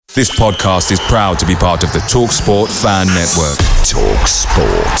This podcast is proud to be part of the TalkSport Fan Network.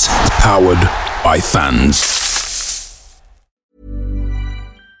 TalkSport. Powered by fans.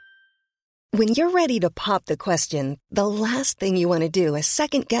 When you're ready to pop the question, the last thing you want to do is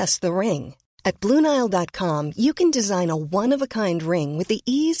second-guess the ring. At BlueNile.com, you can design a one-of-a-kind ring with the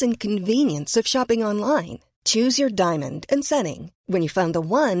ease and convenience of shopping online. Choose your diamond and setting. When you find the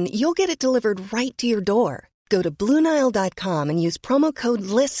one, you'll get it delivered right to your door. Go to BlueNile.com and use promo code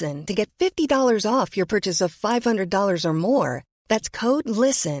LISTEN to get $50 off your purchase of $500 or more. That's code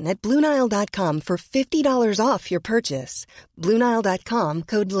LISTEN at BlueNile.com for $50 off your purchase. BlueNile.com,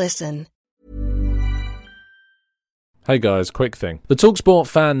 code LISTEN. Hey guys, quick thing. The TalkSport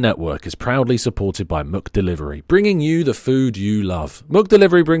Fan Network is proudly supported by McDelivery, bringing you the food you love.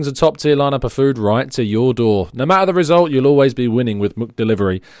 McDelivery brings a top-tier lineup of food right to your door. No matter the result, you'll always be winning with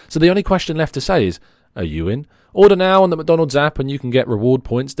McDelivery. So the only question left to say is, are you in? Order now on the McDonald's app and you can get reward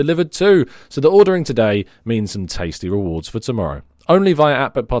points delivered too. So the ordering today means some tasty rewards for tomorrow. Only via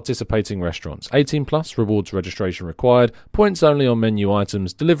app at participating restaurants. 18 plus, rewards registration required. Points only on menu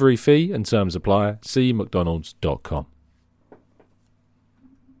items. Delivery fee and terms apply. See mcdonalds.com.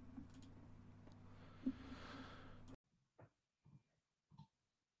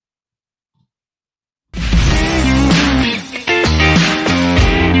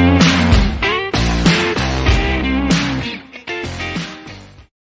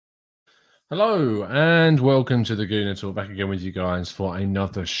 Hello and welcome to the Gooner Talk, back again with you guys for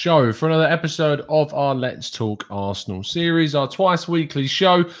another show, for another episode of our Let's Talk Arsenal series, our twice weekly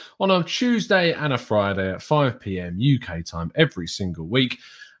show on a Tuesday and a Friday at 5 p.m. UK time every single week.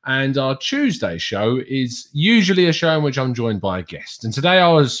 And our Tuesday show is usually a show in which I'm joined by a guest. And today I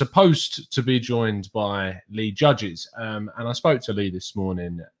was supposed to be joined by Lee Judges. And I spoke to Lee this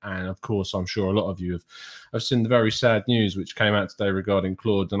morning. And of course, I'm sure a lot of you have seen the very sad news which came out today regarding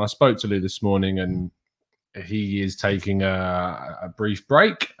Claude. And I spoke to Lee this morning, and he is taking a brief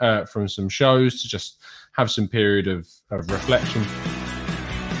break from some shows to just have some period of reflection.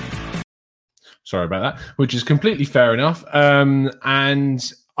 Sorry about that, which is completely fair enough.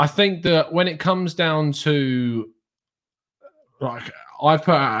 And I think that when it comes down to, like, I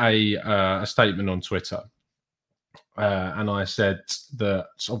put out a statement on Twitter, and I said that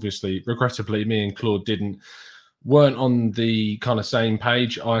obviously, regrettably, me and Claude weren't on the kind of same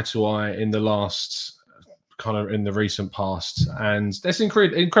page, eye to eye, in the recent past, and that's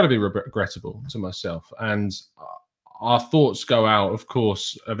incredibly regrettable to myself. And our thoughts go out, of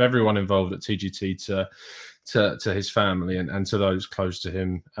course, of everyone involved at TGT to his family and to those close to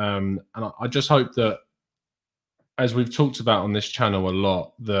him. And I just hope that, as we've talked about on this channel a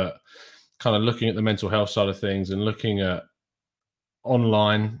lot, that kind of looking at the mental health side of things and looking at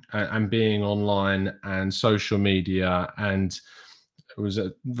online and being online and social media, and it was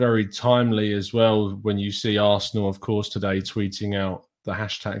very timely as well when you see Arsenal, of course, today tweeting out the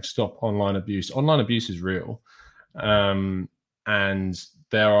hashtag Stop Online Abuse. Online abuse is real. And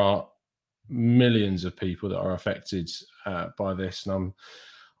there are millions of people that are affected by this, and I'm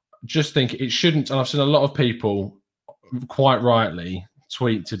just think it shouldn't. And I've seen a lot of people quite rightly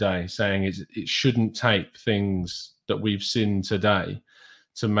tweet today saying it shouldn't take things that we've seen today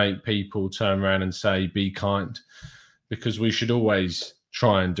to make people turn around and say be kind, because we should always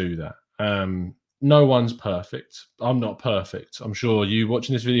try and do that. No one's perfect. I'm not perfect. I'm sure you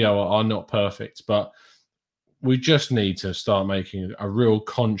watching this video are not perfect, but we just need to start making a real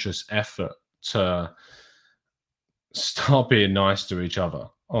conscious effort to start being nice to each other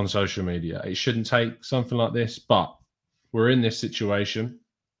on social media. It shouldn't take something like this, but we're in this situation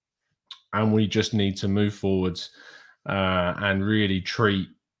and we just need to move forwards and really treat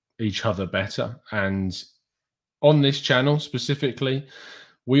each other better. And on this channel specifically,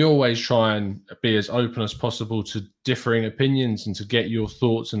 we always try and be as open as possible to differing opinions and to get your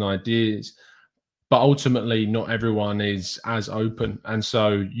thoughts and ideas. But ultimately, not everyone is as open. And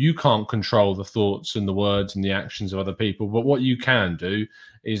so you can't control the thoughts and the words and the actions of other people. But what you can do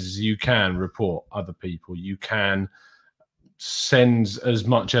is you can report other people. You can send as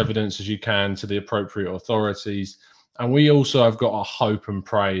much evidence as you can to the appropriate authorities. And we also have got to hope and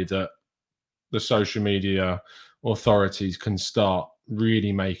pray that the social media authorities can start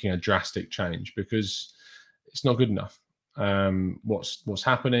really making a drastic change, because it's not good enough. What's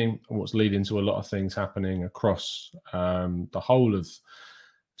happening and what's leading to a lot of things happening across the whole of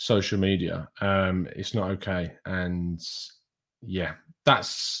social media. It's not okay. And yeah,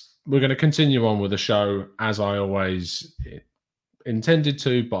 we're going to continue on with the show as I always intended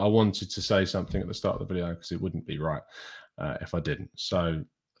to, but I wanted to say something at the start of the video because it wouldn't be right if I didn't. So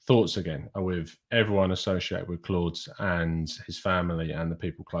thoughts again are with everyone associated with Claude and his family and the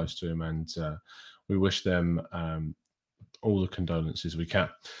people close to him. And we wish them all the condolences we can.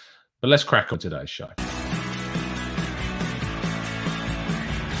 But let's crack on today's show.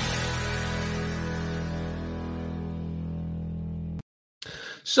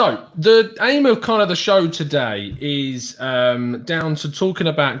 So the aim of kind of the show today is down to talking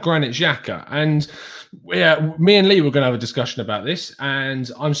about Granit Xhaka. And me and Lee were going to have a discussion about this, and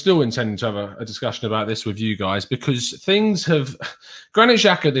I'm still intending to have a discussion about this with you guys, because things have... Granit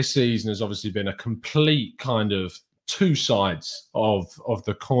Xhaka this season has obviously been a complete kind of two sides of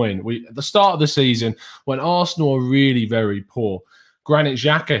the coin. At the start of the season, when Arsenal were really very poor, Granit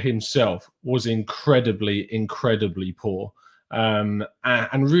Xhaka himself was incredibly poor. And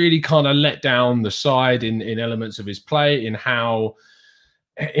really kind of let down the side in elements of his play, in how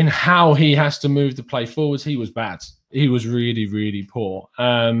he has to move the play forwards. He was bad. He was really poor.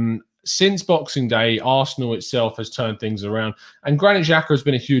 Since Boxing Day, Arsenal itself has turned things around, and Granit Xhaka has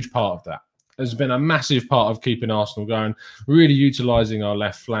been a huge part of that. Has been a massive part of keeping Arsenal going, really utilising our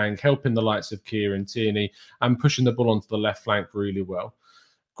left flank, helping the likes of Kieran Tierney, and pushing the ball onto the left flank really well.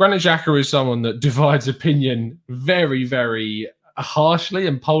 Granit Xhaka is someone that divides opinion very harshly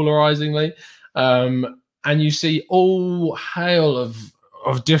and polarizingly. And you see all hail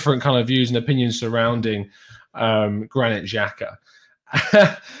of different kind of views and opinions surrounding Granit Xhaka.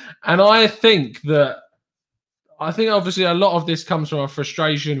 And I think obviously a lot of this comes from a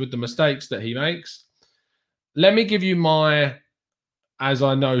frustration with the mistakes that he makes. Let me give you as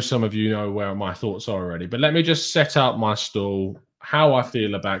I know some of you know where my thoughts are already, but let me just set out my stall, how I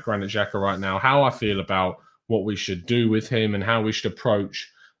feel about Granit Xhaka right now, how I feel about what we should do with him and how we should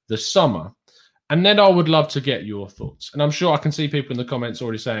approach the summer. And then I would love to get your thoughts. And I'm sure I can see people in the comments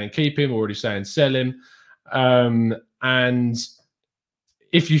already saying keep him, already saying sell him. And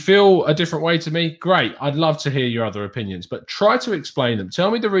if you feel a different way to me, great. I'd love to hear your other opinions, but try to explain them.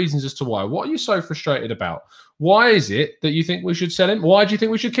 Tell me the reasons as to why. What are you so frustrated about? Why is it that you think we should sell him? Why do you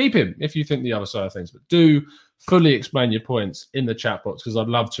think we should keep him if you think the other side of things? But do fully explain your points in the chat box, because I'd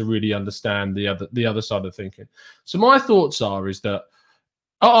love to really understand the other side of thinking. So my thoughts is that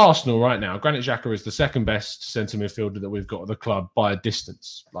at Arsenal right now, Granit Xhaka is the second best centre midfielder that we've got at the club by a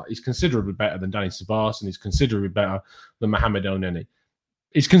distance. Like, he's considerably better than Dani Ceballos, and he's considerably better than Mohamed Elneny.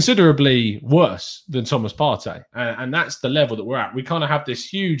 He's considerably worse than Thomas Partey, and that's the level that we're at. We kind of have this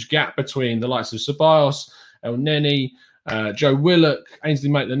huge gap between the likes of Ceballos, Elneny, Joe Willock, Ainsley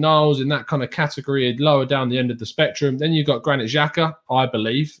Maitland-Niles in that kind of category, lower down the end of the spectrum. Then you've got Granit Xhaka, I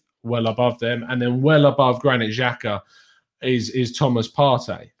believe, well above them. And then well above Granit Xhaka is Thomas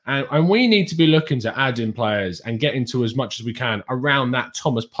Partey. And we need to be looking to add in players and get into as much as we can around that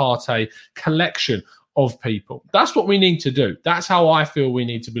Thomas Partey collection of people. That's what we need to do. That's how I feel we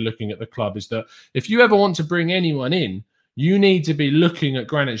need to be looking at the club, is that if you ever want to bring anyone in, you need to be looking at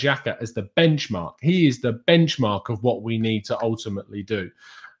Granit Xhaka as the benchmark. He is the benchmark of what we need to ultimately do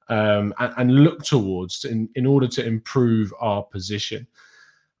and look towards in order to improve our position.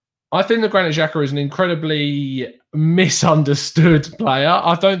 I think that Granit Xhaka is an incredibly misunderstood player.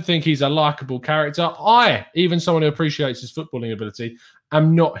 I don't think he's a likable character. Even someone who appreciates his footballing ability,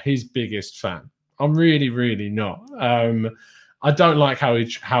 am not his biggest fan. I'm really not. I don't like how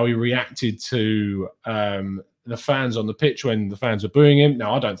he reacted to the fans on the pitch when the fans were booing him.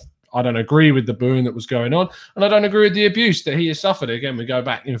 Now, I don't agree with the booing that was going on, and I don't agree with the abuse that he has suffered. Again, we go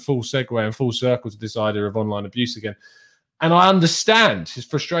back in full segue and full circle to this idea of online abuse again. And I understand his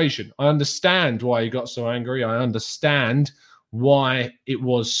frustration. I understand why he got so angry. I understand why it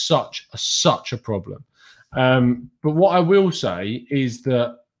was such a problem. But what I will say is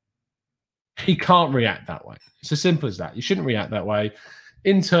that he can't react that way. It's as simple as that. You shouldn't react that way.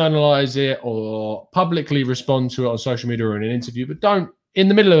 Internalize it or publicly respond to it on social media or in an interview, but don't in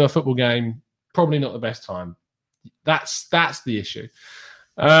the middle of a football game. Probably not the best time. That's the issue.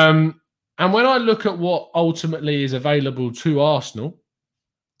 And when I look at what ultimately is available to Arsenal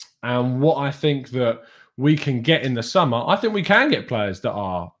and what I think that we can get in the summer, I think we can get players that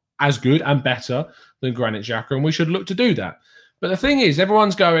are as good and better than Granit Xhaka, and we should look to do that. But the thing is,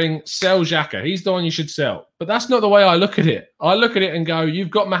 everyone's going, sell Xhaka. He's the one you should sell. But that's not the way I look at it. I look at it and go,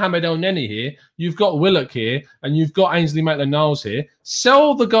 you've got Mohamed Elneny here, you've got Willock here, and you've got Ainsley Maitland-Niles here.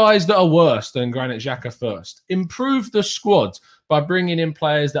 Sell the guys that are worse than Granit Xhaka first. Improve the squad by bringing in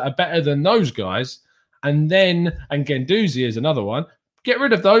players that are better than those guys. And Guendouzi is another one. Get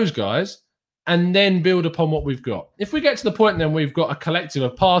rid of those guys and then build upon what we've got. If we get to the point then we've got a collective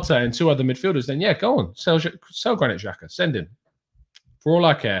of Partey and two other midfielders, then yeah, go on. Sell Granit Xhaka. Send him. For all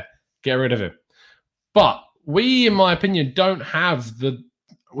I care, get rid of him. But we, in my opinion, don't have the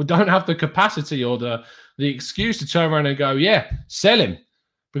we don't have the capacity or the excuse to turn around and go, yeah, sell him.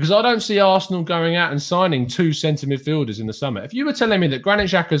 Because I don't see Arsenal going out and signing 2 centre midfielders in the summer. If you were telling me that Granit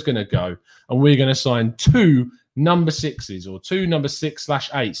Xhaka is going to go and we're going to sign 2 number 6s or 2 number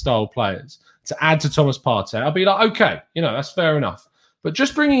 6/8 style players to add to Thomas Partey, I'd be like, okay, that's fair enough. But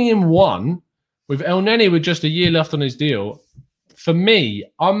just bringing in one with El Neni with just a year left on his deal, for me,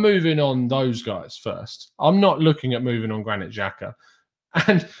 I'm moving on those guys first. I'm not looking at moving on Granit Xhaka.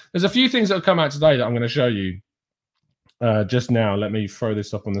 And there's a few things that have come out today that I'm going to show you just now. Let me throw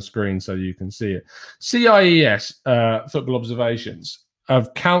this up on the screen so you can see it. CIES, Football Observations,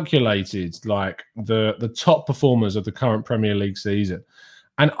 have calculated like the top performers of the current Premier League season.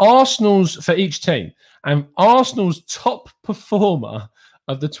 And Arsenal's, for each team, and Arsenal's top performer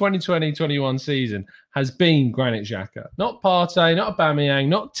of the 2020-21 season has been Granit Xhaka. Not Partey, not Aubameyang,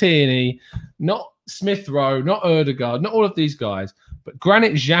 not Tierney, not Smith Rowe, not Ødegaard, not all of these guys. But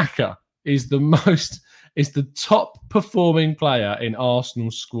Granit Xhaka is the top performing player in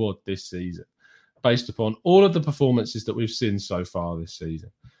Arsenal's squad this season, based upon all of the performances that we've seen so far this season.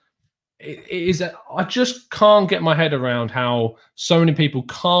 I just can't get my head around how so many people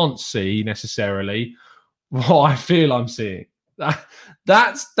can't see necessarily what I feel I'm seeing.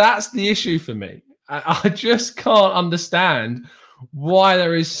 That's the issue for me. I just can't understand why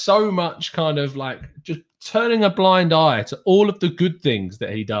there is so much kind of like just turning a blind eye to all of the good things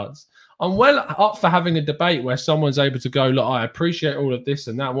that he does. I'm well up for having a debate where someone's able to go, look, I appreciate all of this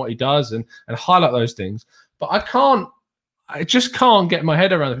and that and what he does and highlight those things. But I just can't get my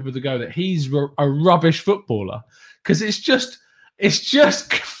head around the people to go that he's a rubbish footballer, because it's just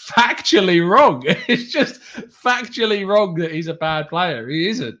factually wrong. It's just factually wrong that he's a bad player. He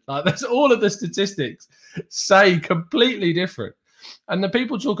isn't. Like, that's all of the statistics say completely different. And the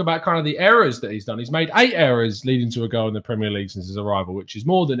people talk about kind of the errors that he's done. He's made 8 errors leading to a goal in the Premier League since his arrival, which is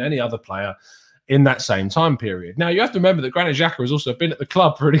more than any other player in that same time period. Now, you have to remember that Granit Xhaka has also been at the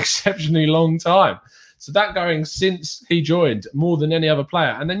club for an exceptionally long time. So that going since he joined more than any other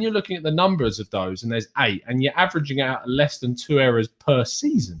player. And then you're looking at the numbers of those, and there's 8, and you're averaging out less than 2 errors per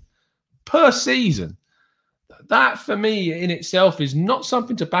season. Per season. That, for me, in itself is not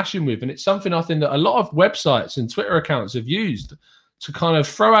something to bash him with. And it's something I think that a lot of websites and Twitter accounts have used to kind of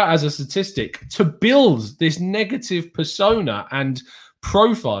throw out as a statistic to build this negative persona and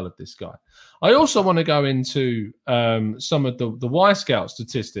profile of this guy. I also want to go into some of the Y-Scout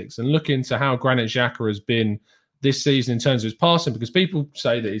statistics and look into how Granit Xhaka has been this season in terms of his passing, because people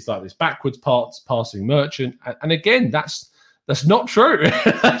say that he's like this backwards passing merchant. And again, that's not true.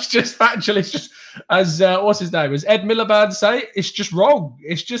 That's just factually, it's just, as what's his name? As Ed Miliband say, it's just wrong.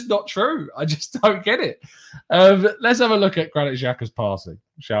 It's just not true. I just don't get it. Let's have a look at Granit Xhaka's passing,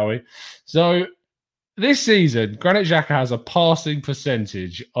 shall we? So this season, Granit Xhaka has a passing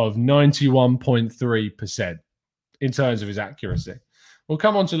percentage of 91.3% in terms of his accuracy. We'll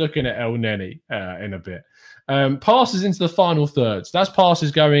come on to looking at El Neni in a bit. Passes into the final third. So that's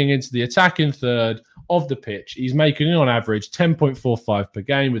passes going into the attacking third of the pitch. He's making, on average, 10.45 per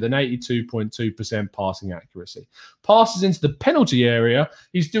game with an 82.2% passing accuracy. Passes into the penalty area.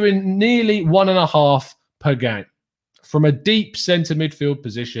 He's doing nearly 1.5 per game. From a deep centre midfield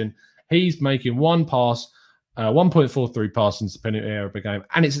position, he's making one pass, 1.43 passes into the penalty area per game,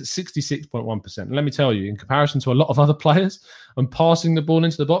 and it's at 66.1%. And let me tell you, in comparison to a lot of other players and passing the ball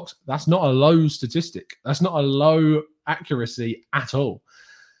into the box, that's not a low statistic. That's not a low accuracy at all.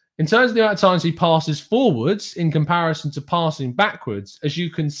 In terms of the amount of times he passes forwards in comparison to passing backwards, as you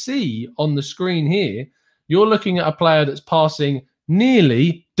can see on the screen here, you're looking at a player that's passing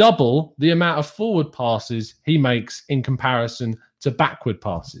nearly double the amount of forward passes he makes in comparison to backward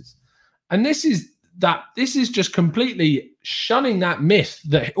passes. And this is just completely shunning that myth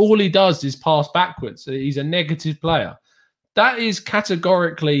that all he does is pass backwards. He's a negative player. That is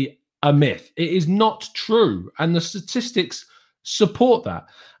categorically a myth. It is not true. And the statistics support that.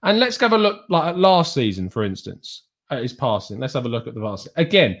 And let's have a look at last season, for instance, at his passing. Let's have a look at the passing.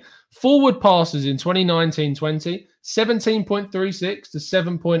 Again, forward passes in 2019-20, 17.36 to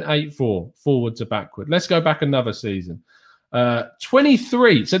 7.84 forward to backward. Let's go back another season.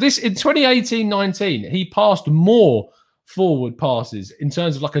 23. So this in 2018-19, he passed more forward passes in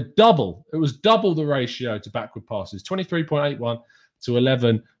terms of like a double. It was double the ratio to backward passes, 23.81 to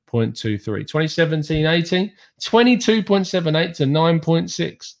 11.23. 2017-18, 22.78 to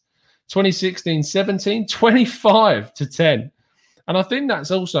 9.6. 2016-17, 25 to 10. And I think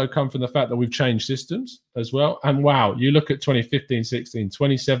that's also come from the fact that we've changed systems as well. And wow, you look at 2015-16,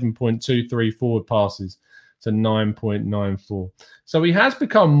 27.23 forward passes to 9.94. So he has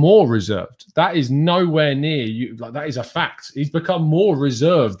become more reserved. That is nowhere near you. Like, that is a fact. He's become more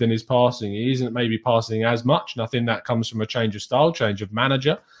reserved in his passing. He isn't maybe passing as much. And I think that comes from a change of style, change of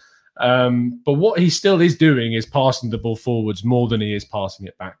manager. But what he still is doing is passing the ball forwards more than he is passing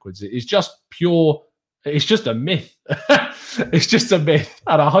it backwards. It is just pure. It's just a myth. It's just a myth.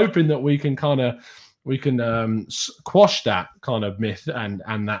 And I'm hoping that we can quash that kind of myth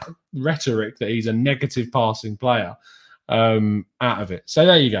and that rhetoric that he's a negative passing player out of it. So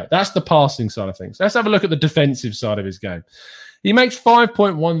there you go. That's the passing side of things. Let's have a look at the defensive side of his game. He makes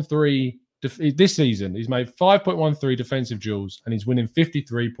 5.13 this season. He's made 5.13 defensive duels, and he's winning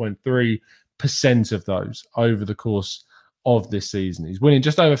 53.3% of those over the course of this season. He's winning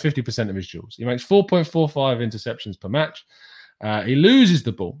just over 50% of his duels. He makes 4.45 interceptions per match. He loses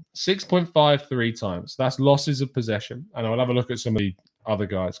the ball 6.53 times. That's losses of possession. And I'll have a look at some of the other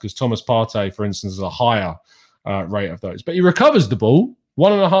guys, because Thomas Partey, for instance, is a higher rate of those. But he recovers the ball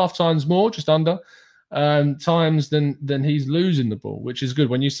 1.5 times more, just under, times than he's losing the ball, which is good.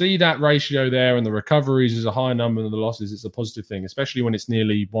 When you see that ratio there and the recoveries is a higher number than the losses, it's a positive thing, especially when it's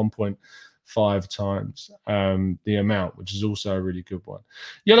nearly 1.5 times the amount, which is also a really good one.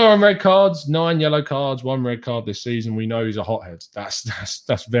 Yellow and red cards, 9 yellow cards, 1 red card this season. We know he's a hothead.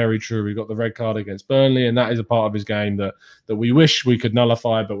 That's very true. We got the red card against Burnley, and that is a part of his game that we wish we could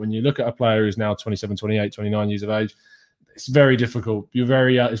nullify. But when you look at a player who's now 27, 28, 29 years of age, it's very difficult.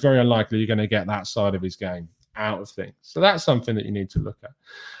 It's very unlikely you're going to get that side of his game out of things. So that's something that you need to look at.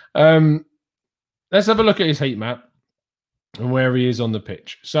 Let's have a look at his heat map and where he is on the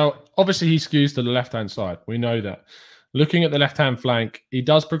pitch. So obviously he skews to the left-hand side. We know that. Looking at the left-hand flank, he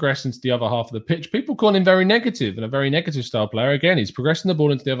does progress into the other half of the pitch. People call him very negative and a very negative style player. Again, he's progressing the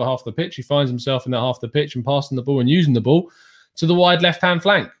ball into the other half of the pitch. He finds himself in that half of the pitch and passing the ball and using the ball to the wide left-hand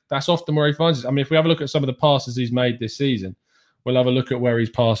flank. That's often where he finds it. I mean, if we have a look at some of the passes he's made this season, we'll have a look at where he's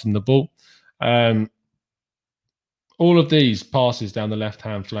passing the ball. All of these passes down the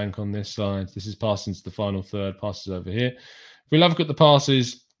left-hand flank on this side. This is passing to the final third, passes over here. If we have a look at the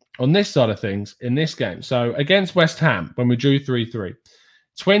passes on this side of things in this game. So against West Ham, when we drew 3-3,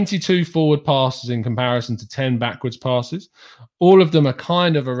 22 forward passes in comparison to 10 backwards passes. All of them are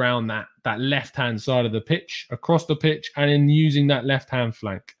kind of around that left-hand side of the pitch, across the pitch, and in using that left-hand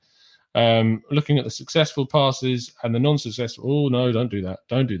flank. Looking at the successful passes and the non-successful. Oh no! Don't do that!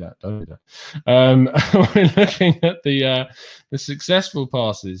 Don't do that! Don't do that! We're looking at the successful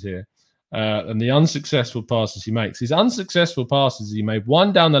passes here and the unsuccessful passes he makes. His unsuccessful passes, he made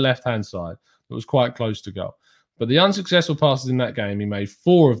one down the left-hand side that was quite close to goal. But the unsuccessful passes in that game, he made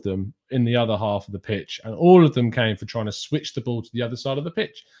 4 of them in the other half of the pitch, and all of them came for trying to switch the ball to the other side of the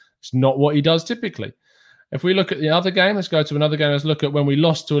pitch. It's not what he does typically. If we look at the other game, let's go to another game. Let's look at when we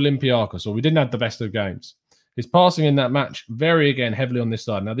lost to Olympiacos, or we didn't have the best of games. His passing in that match, again, heavily on this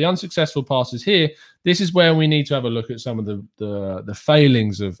side. Now, the unsuccessful passes here, this is where we need to have a look at some of the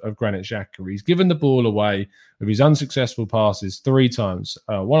failings of Granit Xhaka. He's given the ball away with his unsuccessful passes 3 times.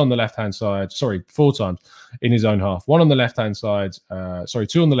 1 on the left-hand side, 4 times in his own half. 1 on the left-hand side,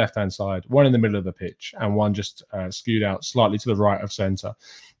 2 on the left-hand side, 1 in the middle of the pitch, and 1 just skewed out slightly to the right of centre.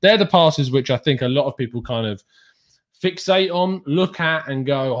 They're the passes which I think a lot of people kind of fixate on, look at, and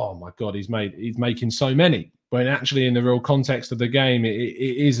go, oh my God, he's making so many. When actually in the real context of the game, it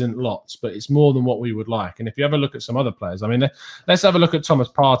isn't lots, but it's more than what we would like. And if you have a look at some other players, I mean, let's have a look at Thomas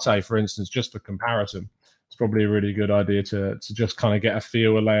Partey, for instance, just for comparison. It's probably a really good idea to just kind of get a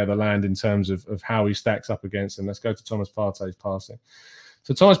feel, a lay of the land in terms of how he stacks up against them. Let's go to Thomas Partey's passing.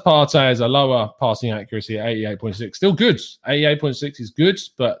 So Thomas Partey has a lower passing accuracy at 88.6. Still good. 88.6 is good,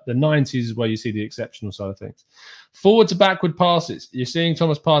 but the 90s is where you see the exceptional side of things. Forward to backward passes. You're seeing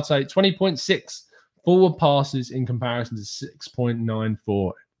Thomas Partey 20.6 forward passes in comparison to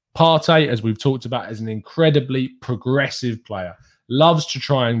 6.94. Partey, as we've talked about, is an incredibly progressive player. Loves to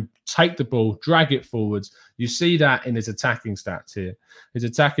try and take the ball, drag it forwards. You see that in his attacking stats here. His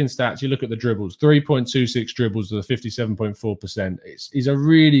attacking stats, you look at the dribbles, 3.26 dribbles with a 57.4%. He's a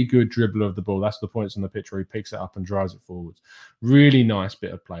really good dribbler of the ball. That's the points on the pitch where he picks it up and drives it forwards. Really nice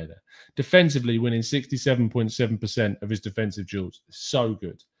bit of play there. Defensively, winning 67.7% of his defensive duels. So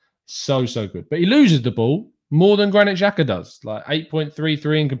good. So good. But he loses the ball more than Granit Xhaka does. Like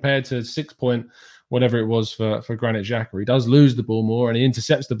 8.33 compared to 6 whatever it was for Granit Xhaka. He does lose the ball more, and he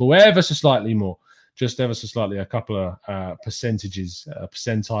intercepts the ball ever so slightly more. Just ever so slightly, a couple of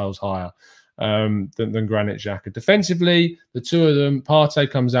percentiles higher than Granit Xhaka. Defensively, the two of them, Partey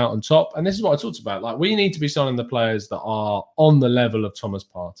comes out on top. And this is what I talked about. Like, we need to be signing the players that are on the level of Thomas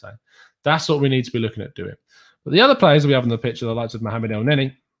Partey. That's what we need to be looking at doing. But the other players that we have on the pitch are the likes of Mohamed El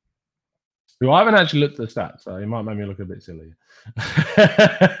Neni. Who I haven't actually looked at the stats, so he might make me look a bit silly.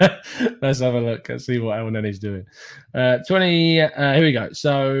 Let's have a look and see what El Neni's doing. 20, here we go.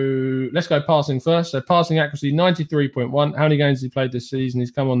 So let's go passing first. So passing accuracy, 93.1. How many games has he played this season? He's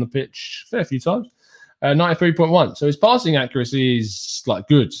come on the pitch a fair few times. 93.1. So his passing accuracy is like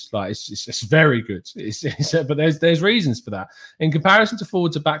good. Like it's very good. But there's reasons for that. In comparison to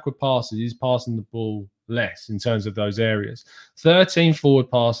forward to backward passes, he's passing the ball less in terms of those areas. 13 forward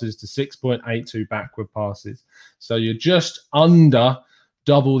passes to 6.82 backward passes. So you're just under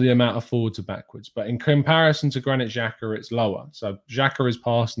double the amount of forward to backwards. But in comparison to Granit Xhaka, it's lower. So Xhaka is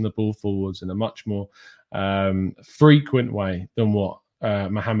passing the ball forwards in a much more frequent way than what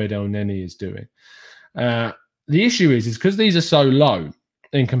Mohamed El Neni is doing. The issue is because these are so low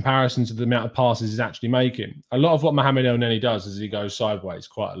in comparison to the amount of passes he's actually making. A lot of what Mohamed El Neni does is he goes sideways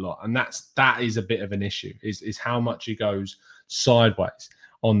quite a lot, and that is a bit of an issue. Is how much he goes sideways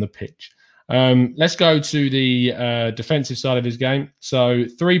on the pitch. Let's go to the defensive side of his game. So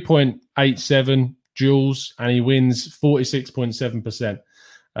 3.87 duels, and he wins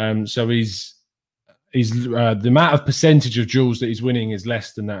 46.7%. So he's the amount of percentage of duels that he's winning is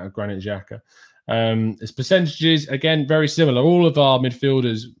less than that of Granit Xhaka. His percentages, again, very similar. All of our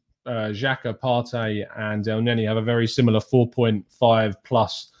midfielders, Xhaka, Partey, and El Neni, have a very similar 4.5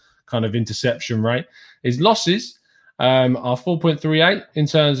 plus kind of interception rate. His losses are 4.38 in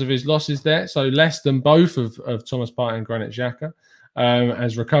terms of his losses there, so less than both of Thomas Partey and Granit Xhaka.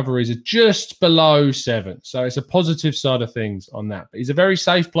 As recoveries are just below 7. So it's a positive side of things on that. But he's a very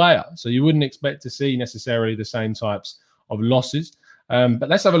safe player, so you wouldn't expect to see necessarily the same types of losses. But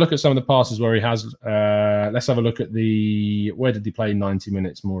let's have a look at some of the passes where he has. Let's have a look at where did he play 90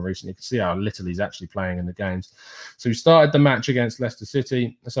 minutes more recently? You can see how little he's actually playing in the games. So he started the match against Leicester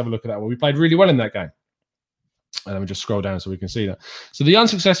City. Let's have a look at that. Well, we played really well in that game. And let me just scroll down so we can see that. So the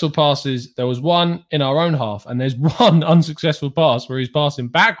unsuccessful passes, there was one in our own half, and there's one unsuccessful pass where he's passing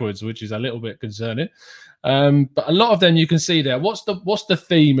backwards, which is a little bit concerning. But a lot of them you can see there. What's the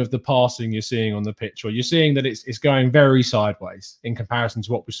theme of the passing you're seeing on the pitch? Well, you're seeing that it's going very sideways in comparison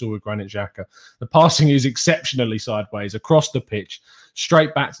to what we saw with Granit Xhaka. The passing is exceptionally sideways across the pitch,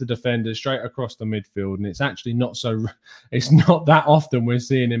 straight back to the defender, straight across the midfield, and it's actually not that often we're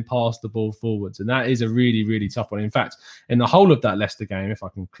seeing him pass the ball forwards, and that is a really, really tough one. In fact, in the whole of that Leicester game, if I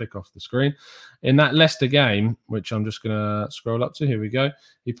can click off the screen, in that Leicester game, which I'm just going to scroll up to, here we go,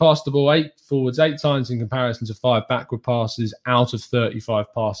 he passed the ball 8 forwards 8 times in comparison to 5 backward passes out of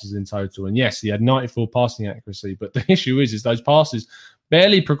 35 passes in total. And yes, he had 94 passing accuracy, but the issue is those passes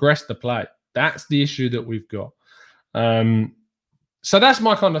barely progressed the play. That's the issue that we've got. So that's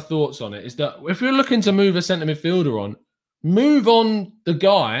my kind of thoughts on it, is that if you're looking to move a centre midfielder on, move on the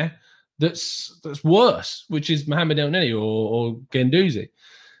guy that's worse, which is Mohamed El Neni or Guendouzi.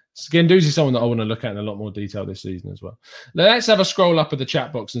 Guendouzi is someone that I want to look at in a lot more detail this season as well. Let's have a scroll up of the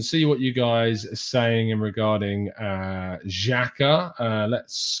chat box and see what you guys are saying in regarding Xhaka.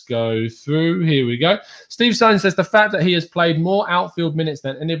 Let's go through. Here we go. Steve Stein says, the fact that he has played more outfield minutes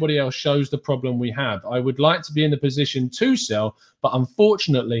than anybody else shows the problem we have. I would like to be in the position to sell, but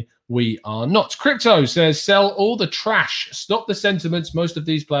unfortunately, we are not. Crypto says, sell all the trash. Stop the sentiments. Most of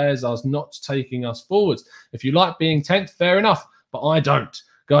these players are not taking us forwards. If you like being 10th, fair enough, but I don't.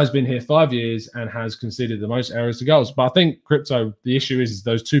 Guy's been here 5 years and has conceded the most errors to goals. But I think, Crypto, the issue is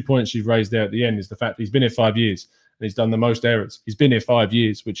those 2 points you've raised there at the end is the fact that he's been here 5 years and he's done the most errors. He's been here 5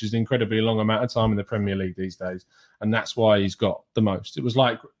 years, which is an incredibly long amount of time in the Premier League these days. And that's why he's got the most. It was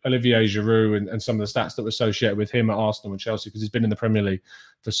like Olivier Giroud and some of the stats that were associated with him at Arsenal and Chelsea because he's been in the Premier League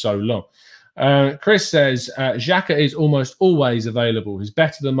for so long. Chris says, Xhaka is almost always available. He's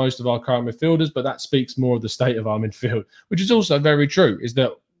better than most of our current midfielders, but that speaks more of the state of our midfield, which is also very true, is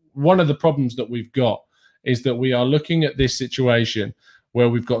that one of the problems that we've got is that we are looking at this situation where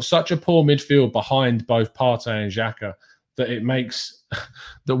we've got such a poor midfield behind both Partey and Xhaka that it makes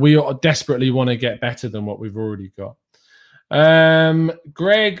that we desperately want to get better than what we've already got.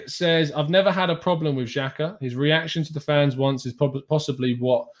 Greg says, I've never had a problem with Xhaka. His reaction to the fans once is possibly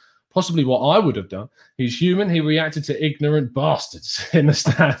what I would have done. He's human. He reacted to ignorant bastards in the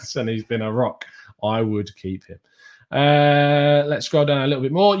stands, and he's been a rock. I would keep him. Let's scroll down a little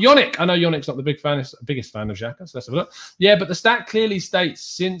bit more. Yannick, I know Yannick's not the biggest fan of Xhaka, so let's have a look. Yeah, but the stat clearly states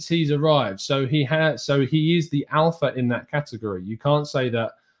since he's arrived, so he is the alpha in that category. You can't say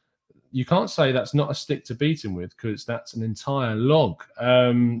that's not a stick to beat him with because that's an entire log.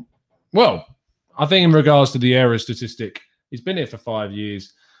 Well, I think in regards to the error statistic, he's been here for 5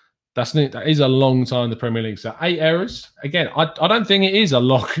 years. That is a long time in the Premier League. So 8 errors. Again, I don't think it is a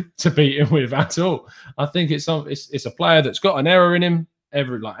lock to beat him with at all. I think it's a player that's got an error in him.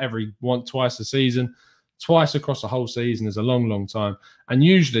 twice a season. Twice across a whole season is a long, long time. And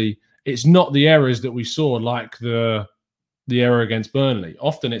usually it's not the errors that we saw, like the error against Burnley.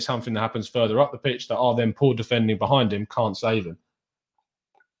 Often it's something that happens further up the pitch that then poor defending behind him can't save him.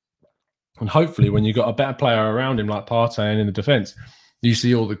 And hopefully when you've got a better player around him like Partey and in the defence, you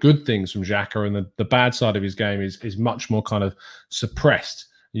see all the good things from Xhaka, and the bad side of his game is much more kind of suppressed.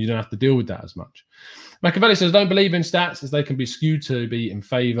 You don't have to deal with that as much. Machiavelli says, don't believe in stats as they can be skewed to be in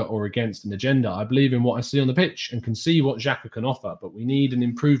favour or against an agenda. I believe in what I see on the pitch and can see what Xhaka can offer, but we need an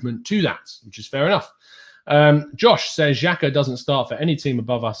improvement to that, which is fair enough. Josh says Xhaka doesn't start for any team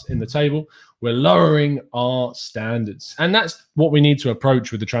above us in the table. We're lowering our standards. And that's what we need to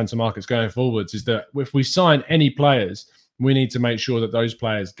approach with the transfer markets going forwards, is that if we sign any players, we need to make sure that those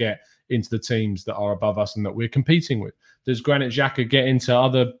players get into the teams that are above us and that we're competing with. Does Granit Xhaka get into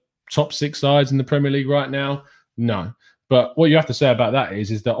other top 6 sides in the Premier League right now? No. But what you have to say about that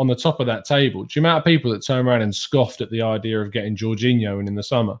is that on the top of that table, do you amount of people that turn around and scoffed at the idea of getting Jorginho in the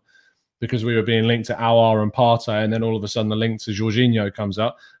summer because we were being linked to Aouar and Partey, and then all of a sudden the link to Jorginho comes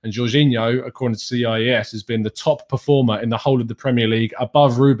up, and Jorginho, according to CIES, has been the top performer in the whole of the Premier League,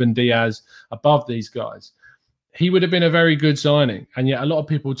 above Ruben Diaz, above these guys. He would have been a very good signing, and yet a lot of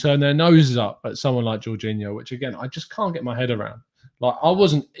people turn their noses up at someone like Jorginho, which again, I just can't get my head around. Like, I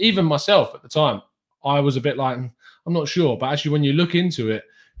wasn't, even myself at the time, I was a bit like, I'm not sure. But actually, when you look into it,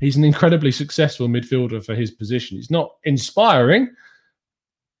 he's an incredibly successful midfielder for his position. He's not inspiring,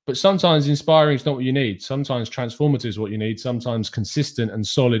 but sometimes inspiring is not what you need. Sometimes transformative is what you need. Sometimes consistent and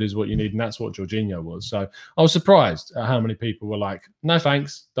solid is what you need, and that's what Jorginho was. So I was surprised at how many people were like, no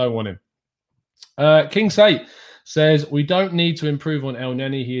thanks, don't want him. King Sate says, we don't need to improve on El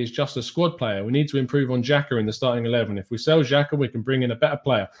Neni. He is just a squad player. We need to improve on Xhaka in the starting 11. If we sell Xhaka, we can bring in a better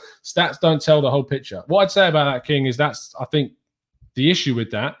player. Stats don't tell the whole picture. What I'd say about that, King, is I think the issue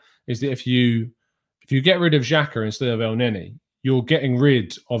with that is that if you get rid of Xhaka instead of El Neni, you're getting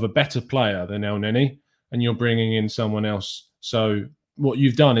rid of a better player than El Neni, and you're bringing in someone else. So what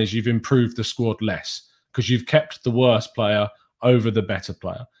you've done is you've improved the squad less because you've kept the worst player over the better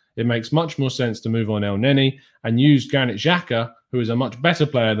player. It makes much more sense to move on El Neni and use Granit Xhaka, who is a much better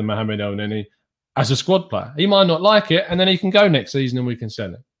player than Mohamed El Neni, as a squad player. He might not like it, and then he can go next season and we can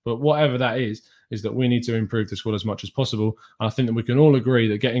sell it. But whatever that is that we need to improve the squad as much as possible. And I think that we can all agree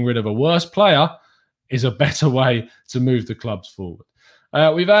that getting rid of a worse player is a better way to move the clubs forward.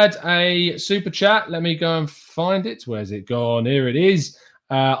 We've had a super chat. Let me go and find it. Where's it gone? Here it is.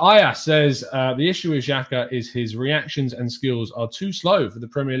 Aya says, the issue with Xhaka is his reactions and skills are too slow for the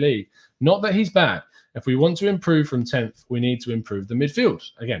Premier League. Not that he's bad. If we want to improve from 10th, we need to improve the midfield.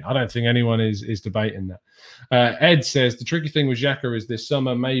 Again, I don't think anyone is debating that. Ed says, the tricky thing with Xhaka is this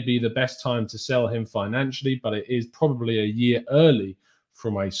summer may be the best time to sell him financially, but it is probably a year early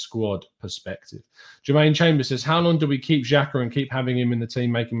from a squad perspective. Jermaine Chambers says, how long do we keep Xhaka and keep having him in the team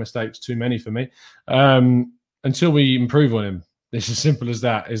making mistakes? Too many for me. Until we improve on him. It's as simple as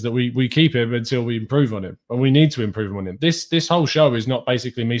that, is that we keep him until we improve on him, and we need to improve on him. This whole show is not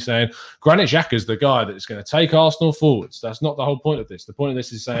basically me saying Granit Xhaka is the guy that's going to take Arsenal forwards. That's not the whole point of this. The point of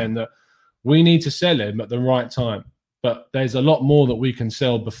this is saying that we need to sell him at the right time, but there's a lot more that we can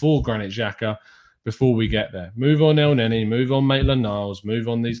sell before Granit Xhaka, before we get there. Move on El Neni, move on Maitland-Niles, move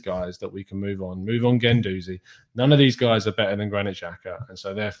on these guys that we can move on Guendouzi. None of these guys are better than Granit Xhaka, and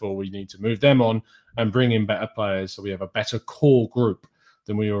so therefore we need to move them on and bring in better players so we have a better core group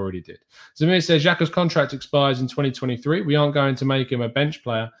than we already did. Zamir says, Xhaka's contract expires in 2023. We aren't going to make him a bench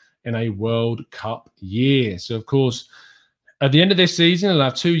player in a World Cup year. So, of course, at the end of this season, he'll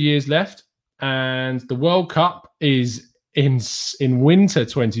have 2 years left, and the World Cup is in winter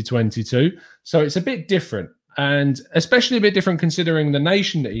 2022. So it's a bit different, and especially a bit different considering the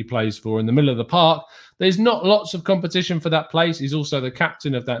nation that he plays for in the middle of the park. There's not lots of competition for that place. He's also the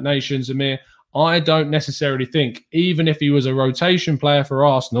captain of that nation, Zamir. I don't necessarily think, even if he was a rotation player for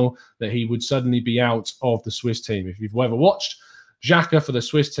Arsenal, that he would suddenly be out of the Swiss team. If you've ever watched Xhaka for the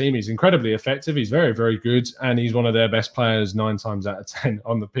Swiss team, he's incredibly effective. He's very, very good, and he's one of their best players 9 times out of 10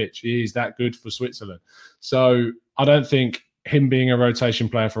 on the pitch. He is that good for Switzerland. So I don't think him being a rotation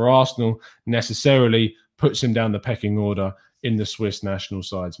player for Arsenal necessarily puts him down the pecking order in the Swiss national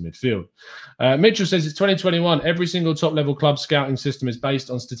side's midfield. Mitchell says it's 2021. Every single top-level club scouting system is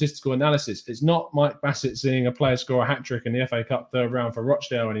based on statistical analysis. It's not Mike Bassett seeing a player score a hat-trick in the FA Cup third round for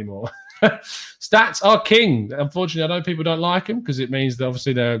Rochdale anymore. Stats are king. Unfortunately, I know people don't like them because it means that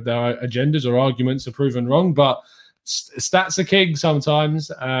obviously their agendas or arguments are proven wrong, but stats are king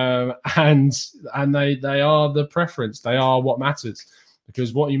sometimes, and they are the preference. They are what matters,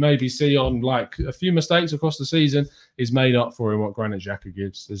 because what you maybe see on like a few mistakes across the season is made up for in what Granit Xhaka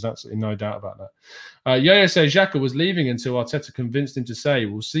gives. There's absolutely no doubt about that. Yo-Yo says Xhaka was leaving until Arteta convinced him to say,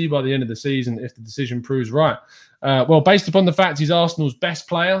 we'll see by the end of the season if the decision proves right. Well, based upon the fact he's Arsenal's best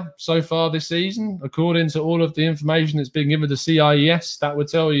player so far this season, according to all of the information that's been given to CIES, that would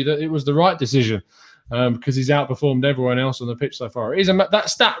tell you that it was the right decision. Because he's outperformed everyone else on the pitch so far. That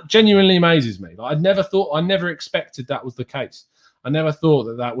stat genuinely amazes me. Like, I never expected that was the case. I never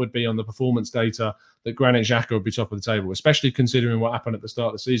thought that would be on the performance data that Granit Xhaka would be top of the table, especially considering what happened at the start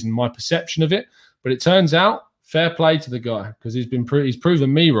of the season, my perception of it. But it turns out, fair play to the guy, because he's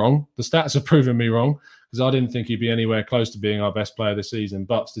proven me wrong. The stats have proven me wrong, because I didn't think he'd be anywhere close to being our best player this season.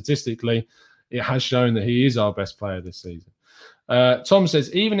 But statistically, it has shown that he is our best player this season. Tom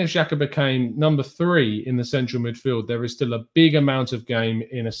says, even if Xhaka became number 3 in the central midfield, there is still a big amount of game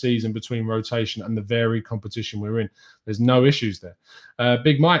in a season between rotation and the varied competition we're in. There's no issues there.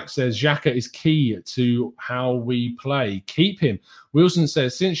 Big Mike says, Xhaka is key to how we play. Keep him. Wilson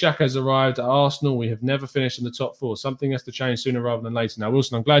says, since Xhaka has arrived at Arsenal, we have never finished in the top 4. Something has to change sooner rather than later. Now,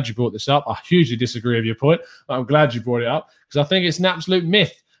 Wilson, I'm glad you brought this up. I hugely disagree with your point. I'm glad you brought it up, because I think it's an absolute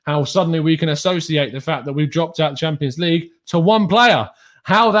myth how suddenly we can associate the fact that we've dropped out of the Champions League to one player.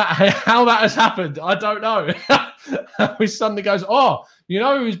 How that has happened, I don't know. We suddenly goes, you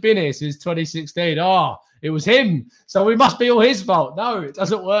know who's been here since 2016? It was him. So we must be all his fault. No, it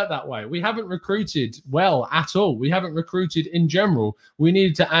doesn't work that way. We haven't recruited well at all. We haven't recruited in general. We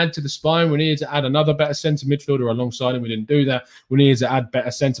needed to add to the spine. We needed to add another better centre midfielder alongside him. We didn't do that. We needed to add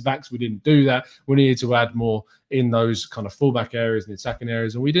better centre backs. We didn't do that. We needed to add more in those kind of fullback areas and attacking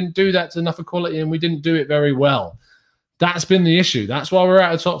areas. And we didn't do that to enough equality, and we didn't do it very well. That's been the issue. That's why we're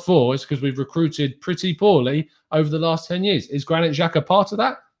out of top 4. It's because we've recruited pretty poorly over the last 10 years. Is Granit Xhaka part of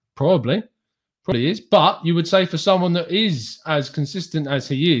that? Probably is. But you would say for someone that is as consistent as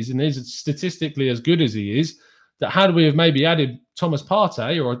he is and is statistically as good as he is, that had we have maybe added Thomas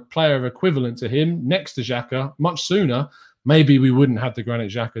Partey or a player equivalent to him next to Xhaka much sooner, maybe we wouldn't have the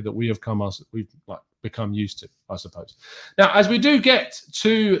Granit Xhaka that we've become used to, I suppose. Now, as we do get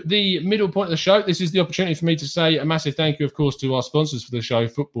to the middle point of the show, this is the opportunity for me to say a massive thank you, of course, to our sponsors for the show,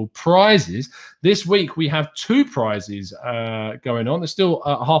 Football Prizes. This week, we have 2 prizes going on. There's still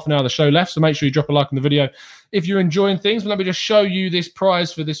half an hour of the show left, so make sure you drop a like on the video if you're enjoying things. But let me just show you this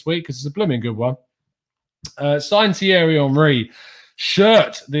prize for this week, because it's a blooming good one. Signed Thierry Henry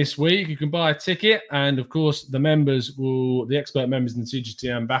shirt this week. You can buy a ticket, and of course the expert members and the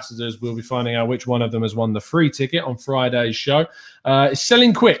TGT ambassadors will be finding out which one of them has won the free ticket on Friday's show. It's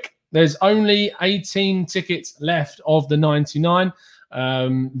selling quick. There's only 18 tickets left of the 99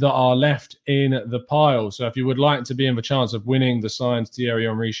 that are left in the pile. So if you would like to be in the chance of winning the signed Thierry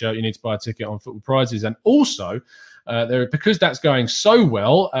Henry shirt, you need to buy a ticket on Football Prizes. And also, because that's going so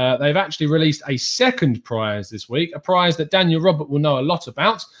well, they've actually released a second prize this week, a prize that Daniel Robert will know a lot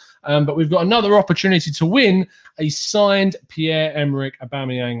about. But we've got another opportunity to win a signed Pierre-Emerick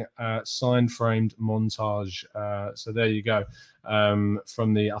Aubameyang signed framed montage. So there you go. I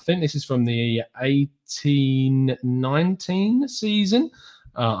think this is from the 18-19 season.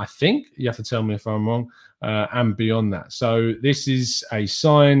 I think you have to tell me if I'm wrong, and beyond that. So this is a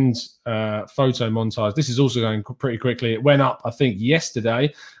signed photo montage. This is also going pretty quickly. It went up, I think,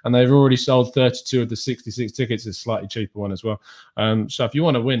 yesterday, and they've already sold 32 of the 66 tickets. It's a slightly cheaper one as well. So if you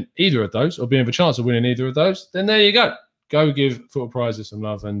want to win either of those, or be in the chance of winning either of those, then there you go. Go give Football Prizes some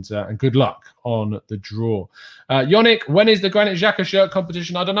love, and good luck on the draw. Yannick, when is the Granit Xhaka shirt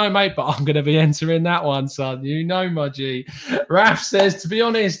competition? I don't know, mate, but I'm going to be entering that one, son. You know, my G. Raf says, to be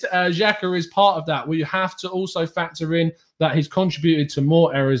honest, Xhaka is part of that. We have to also factor in that he's contributed to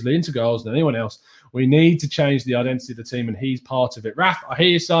more errors leading to goals than anyone else. We need to change the identity of the team, and he's part of it. Raf, I hear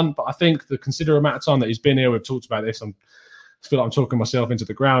you, son, but I think the considerable amount of time that he's been here, we've talked about this. I feel like I'm talking myself into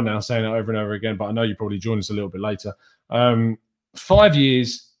the ground now, saying it over and over again, but I know you probably join us a little bit later. 5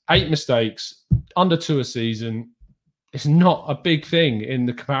 years, 8 mistakes, under 2 a season. It's not a big thing in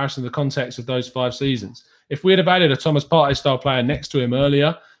the comparison, the context of those 5 seasons. If we had added a Thomas Partey style player next to him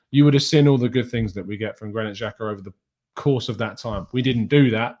earlier, you would have seen all the good things that we get from Granit Xhaka over the course of that time. We didn't do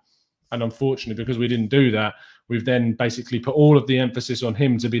that. And unfortunately, because we didn't do that, we've then basically put all of the emphasis on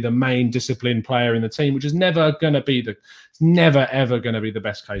him to be the main disciplined player in the team, which is never ever going to be the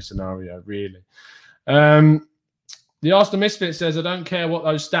best case scenario, really. The Arsenal Misfit says, I don't care what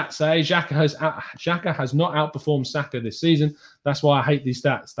those stats say. Xhaka has not outperformed Saka this season. That's why I hate these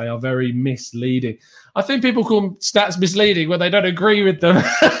stats. They are very misleading. I think people call stats misleading when they don't agree with them.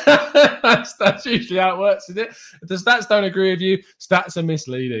 that's usually how it works, isn't it? If the stats don't agree with you, stats are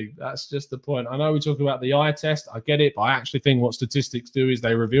misleading. That's just the point. I know we talk about the eye test. I get it. But I actually think what statistics do is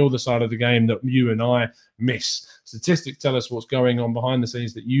they reveal the side of the game that you and I miss. Statistics tell us what's going on behind the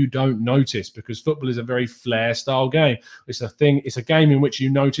scenes that you don't notice, because football is a very flair style game. It's a game in which you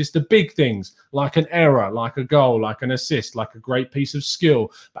notice the big things, like an error, like a goal, like an assist, like a great piece of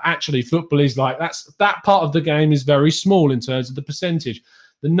skill. But actually, football is like that part of the game is very small in terms of the percentage.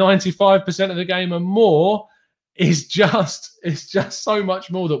 The 95% of the game and more is just so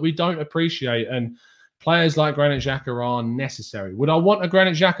much more that we don't appreciate. And players like Granit Xhaka are necessary. Would I want a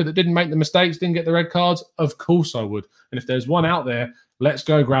Granit Xhaka that didn't make the mistakes, didn't get the red cards? Of course I would. And if there's one out there, let's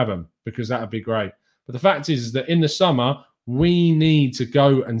go grab him, because that would be great. But the fact is that in the summer, we need to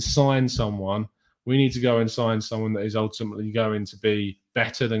go and sign someone. We need to go and sign someone that is ultimately going to be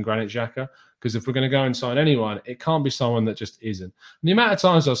better than Granit Xhaka. Because if we're going to go and sign anyone, it can't be someone that just isn't. And the amount of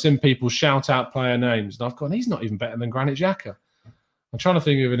times I've seen people shout out player names, and I've gone, he's not even better than Granit Xhaka. I'm trying to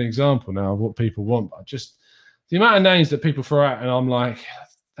think of an example now of what people want. But just the amount of names that people throw out, and I'm like,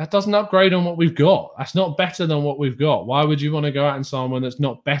 that doesn't upgrade on what we've got. That's not better than what we've got. Why would you want to go out and sign someone that's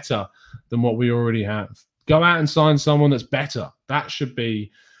not better than what we already have? Go out and sign someone that's better. That should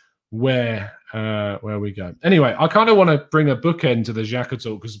be where we go. Anyway, I kind of want to bring a bookend to the Xhaka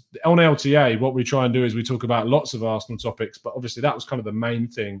talk, because on LTA, what we try and do is we talk about lots of Arsenal topics, but obviously that was kind of the main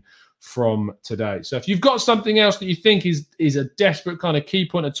thing from today. So if you've got something else that you think is a desperate kind of key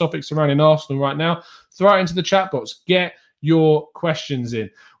point of topic surrounding Arsenal right now, throw it into the chat box. Get your questions in.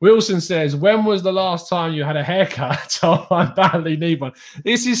 Wilson says, when was the last time you had a haircut? Oh, I badly need one.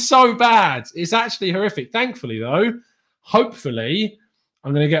 This is so bad. It's actually horrific. Thankfully, though, hopefully,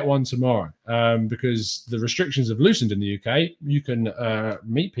 I'm going to get one tomorrow, because the restrictions have loosened in the UK. You can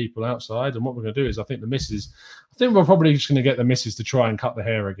meet people outside, and what we're going to do is I think we're probably just going to get the missus to try and cut the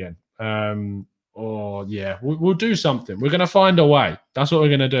hair again. We'll do something. We're going to find a way. That's what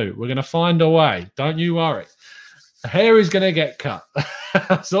we're going to do. We're going to find a way. Don't you worry. The hair is going to get cut.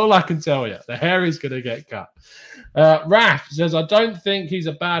 That's all I can tell you. The hair is going to get cut. Raf says, I don't think he's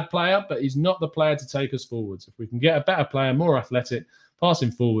a bad player, but he's not the player to take us forwards. If we can get a better player, more athletic,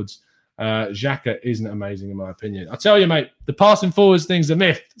 passing forwards, Xhaka isn't amazing in my opinion. I tell you, mate, the passing forwards thing's a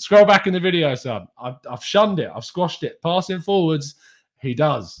myth. Scroll back in the video, son. I've shunned it. I've squashed it. Passing forwards, he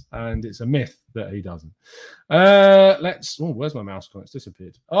does. And it's a myth that he doesn't. Where's my mouse gone? It's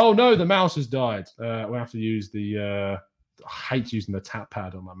disappeared. Oh, no, the mouse has died. We'll have to use I hate using the tap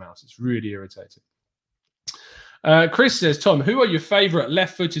pad on my mouse. It's really irritating. Chris says, Tom, who are your favourite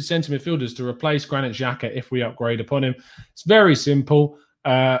left-footed centre midfielders to replace Granit Xhaka if we upgrade upon him? It's very simple.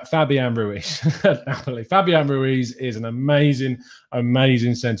 Fabian Ruiz. Fabian Ruiz is an amazing,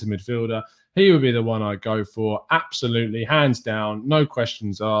 amazing centre midfielder. He would be the one I'd go for. Absolutely, hands down, no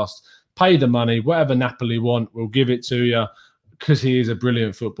questions asked. Pay the money, whatever Napoli want, we'll give it to you, because he is a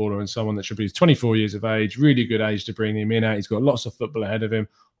brilliant footballer and someone that should be 24 years of age, really good age to bring him in at. He's got lots of football ahead of him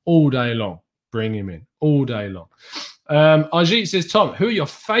all day long. Bring him in all day long. Ajit says, Tom, who are your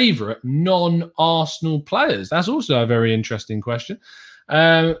favourite non-Arsenal players? That's also a very interesting question.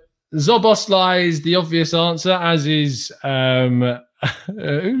 Zoboslai is the obvious answer, as is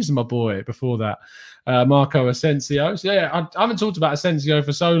who's my boy before that? Marco Asensio. So yeah, I haven't talked about Asensio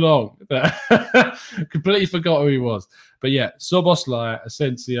for so long, but completely forgot who he was. But yeah, Soboslai,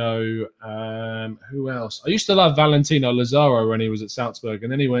 Asensio, who else? I used to love Valentino Lazaro when he was at Salzburg,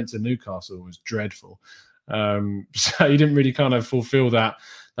 and then he went to Newcastle. It was dreadful. So he didn't really kind of fulfill that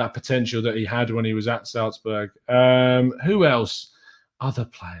potential that he had when he was at Salzburg. Who else? Other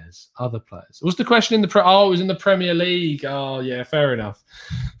players. What's the question in the it was in the Premier League. Oh yeah, fair enough.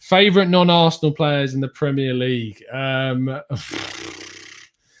 Favourite non-Arsenal players in the Premier League. I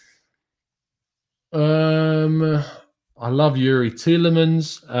love Yuri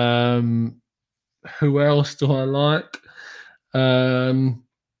Tielemans. Who else do I like?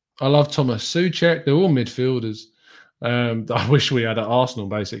 I love Thomas Souček. They're all midfielders. I wish we had at Arsenal,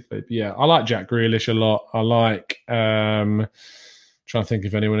 basically. But yeah, I like Jack Grealish a lot. I like... trying to think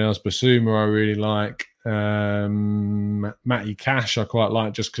of anyone else. Basuma I really like. Matty Cash I quite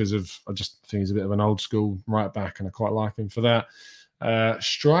like, just because I just think he's a bit of an old school right back, and I quite like him for that.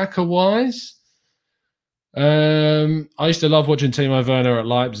 Striker wise, I used to love watching Timo Werner at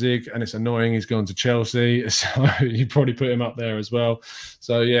Leipzig, and it's annoying he's gone to Chelsea, so you probably put him up there as well.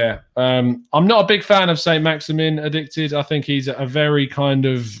 So yeah, I'm not a big fan of Saint-Maximin Addicted. I think he's a very kind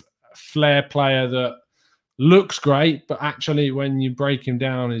of flair player that looks great, but actually when you break him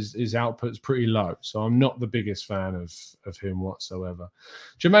down, his output's pretty low. So I'm not the biggest fan of him whatsoever.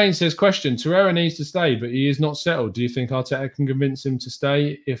 Jermaine says, question, Torreira needs to stay, but he is not settled. Do you think Arteta can convince him to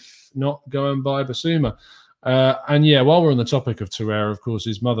stay? If not, go and buy Basuma. And yeah, while we're on the topic of Torreira, of course,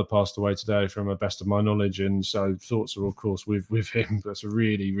 his mother passed away today from the best of my knowledge. And so thoughts are, of course, with him. That's a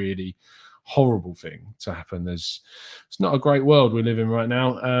really, really horrible thing to happen. It's not a great world we live in right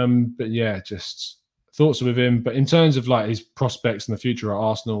now. But yeah, just thoughts are with him. But in terms of like his prospects in the future at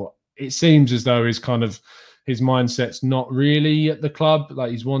Arsenal, it seems as though his mindset's not really at the club.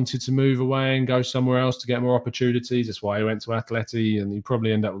 Like he's wanted to move away and go somewhere else to get more opportunities. That's why he went to Atleti, and he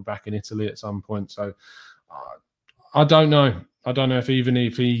probably end up back in Italy at some point. So I don't know. I don't know if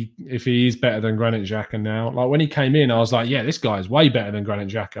he is better than Granit Xhaka now. Like when he came in, I was like, yeah, this guy is way better than Granit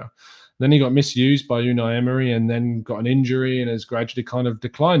Xhaka. Then he got misused by Unai Emery and then got an injury and has gradually kind of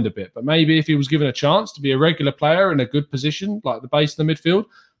declined a bit. But maybe if he was given a chance to be a regular player in a good position, like the base of the midfield,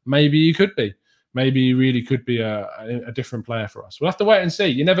 maybe he could be. Maybe he really could be a different player for us. We'll have to wait and see.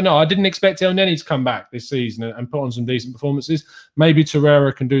 You never know. I didn't expect El Neni to come back this season and put on some decent performances. Maybe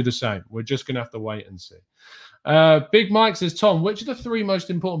Torreira can do the same. We're just going to have to wait and see. Big Mike says, Tom, which are the 3 most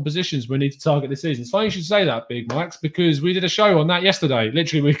important positions we need to target this season? It's funny you should say that, Big Mike, because we did a show on that yesterday.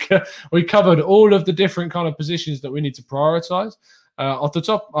 Literally, we covered all of the different kind of positions that we need to prioritise. Off the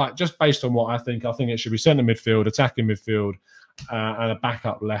top, just based on what I think it should be centre midfield, attacking midfield, and a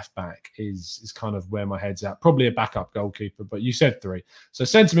backup left back is kind of where my head's at. Probably a backup goalkeeper, but you said 3. So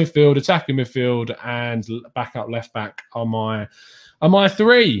centre midfield, attacking midfield, and backup left back are my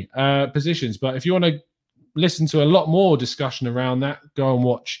 3 positions. But if you want to listen to a lot more discussion around that, go and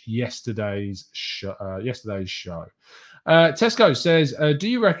watch yesterday's show. Tesco says, do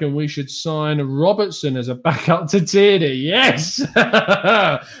you reckon we should sign Robertson as a backup to Tierney? Yes!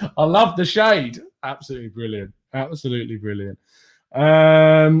 I love the shade. Absolutely brilliant. Absolutely brilliant.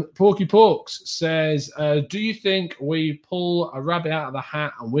 Porky Porks says, do you think we pull a rabbit out of the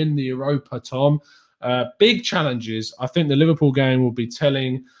hat and win the Europa, Tom? Big challenges. I think the Liverpool game will be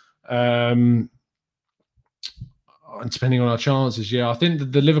telling... and depending on our chances, I think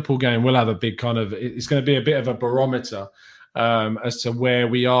that the Liverpool game will have a big kind of... It's going to be a bit of a barometer as to where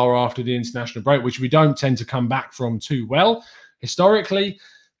we are after the international break, which we don't tend to come back from too well. Historically,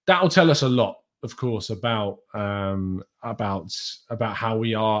 that will tell us a lot, of course, about how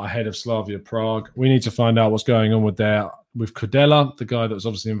we are ahead of Slavia Prague. We need to find out what's going on with Kudela, the guy that was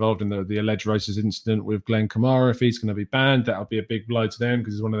obviously involved in the alleged racist incident with Glenn Kamara. If he's going to be banned, that'll be a big blow to them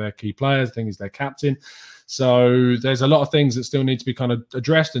because he's one of their key players. I think he's their captain. So there's a lot of things that still need to be kind of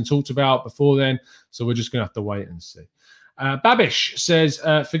addressed and talked about before then. So we're just going to have to wait and see. Babish says,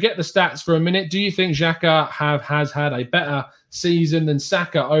 forget the stats for a minute. Do you think Xhaka has had a better season than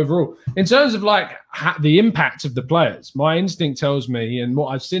Saka overall? In terms of like the impact of the players, my instinct tells me, and what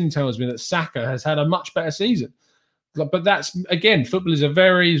I've seen tells me, that Saka has had a much better season. But that's, again, football is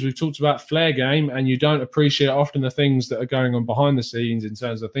as we've talked about, flair game, and you don't appreciate often the things that are going on behind the scenes in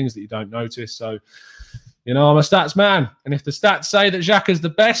terms of things that you don't notice. So, I'm a stats man. And if the stats say that Xhaka's the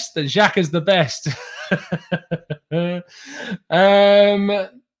best, then Xhaka's the best.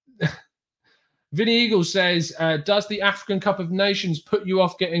 Vinny Eagle says, does the African Cup of Nations put you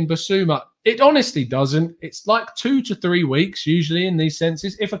off getting Basuma? It honestly doesn't. It's like 2 to 3 weeks usually in these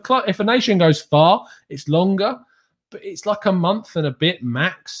senses. If a nation goes far, it's longer. But it's like a month and a bit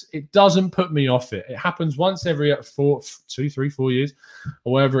max. It doesn't put me off it. It happens once every 4 years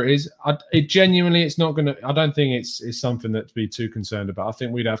or whatever it is. It's not going to... I don't think it's something that to be too concerned about. I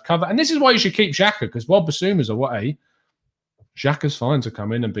think we'd have cover. And this is why you should keep Xhaka, because while Basuma's away, Xhaka's fine to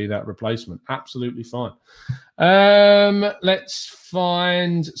come in and be that replacement. Absolutely fine. Let's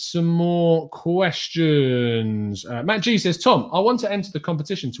find some more questions. Matt G says, Tom, I want to enter the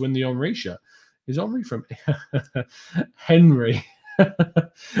competition to win the Henry shirt. Is Henry from Henry?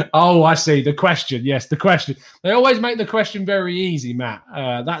 Oh, I see. The question. Yes, the question. They always make the question very easy, Matt.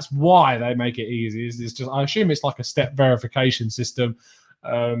 That's why they make it easy. It's just, I assume it's like a step verification system.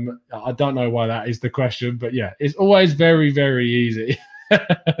 I don't know why that is the question, but yeah, it's always very, very easy.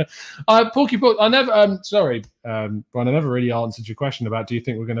 Porky Pork, I never, sorry, Brian, I never really answered your question about do you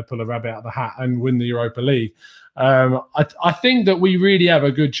think we're going to pull a rabbit out of the hat and win the Europa League? I think that we really have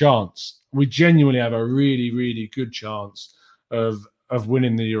a good chance. We genuinely have a really, really good chance of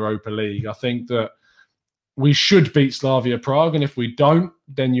winning the Europa League. I think that we should beat Slavia Prague, and if we don't,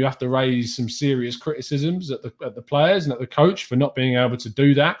 then you have to raise some serious criticisms at the players and at the coach for not being able to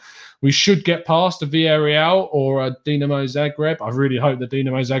do that. We should get past a Villarreal or a Dinamo Zagreb. I really hope that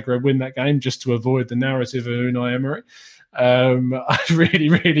Dinamo Zagreb win that game just to avoid the narrative of Unai Emery. I really,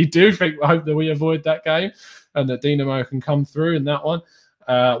 really do hope that we avoid that game and that Dinamo can come through in that one.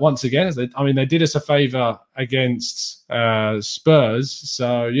 Once again, they did us a favour against Spurs,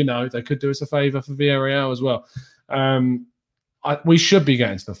 so they could do us a favour for Villarreal as well. We should be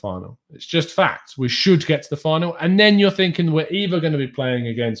getting to the final. It's just fact. We should get to the final, and then you're thinking we're either going to be playing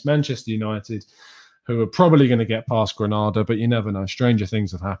against Manchester United, who are probably going to get past Granada, but you never know. Stranger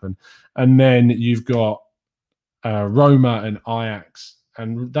things have happened, and then you've got Roma and Ajax.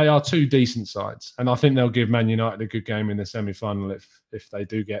 And they are two decent sides. And I think they'll give Man United a good game in the semi-final if they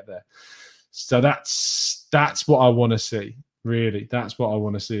do get there. So that's what I want to see, really. That's what I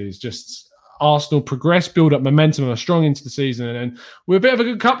want to see is just Arsenal progress, build up momentum, and are strong into the season. And we're a bit of a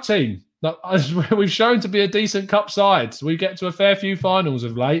good cup team. We've shown to be a decent cup side. So we get to a fair few finals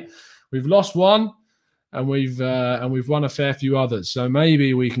of late. We've lost one, and we've won a fair few others. So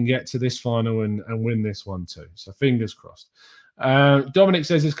maybe we can get to this final and win this one too. So fingers crossed. Dominic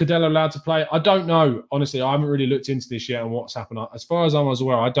says, is Cadello allowed to play? I don't know. Honestly, I haven't really looked into this yet and what's happened. As far as I was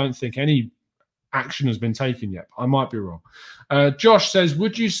aware, I don't think any action has been taken yet. I might be wrong. Josh says,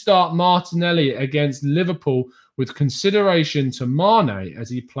 would you start Martinelli against Liverpool with consideration to Mane as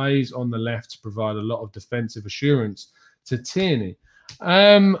he plays on the left to provide a lot of defensive assurance to Tierney?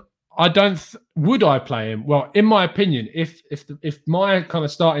 Would I play him? Well, in my opinion, if my kind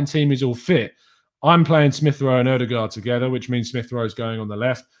of starting team is all fit, I'm playing Smith Rowe and Ødegaard together, which means Smith Rowe is going on the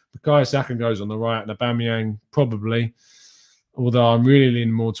left. Bukayo Saka goes on the right, and Aubameyang probably. Although I'm really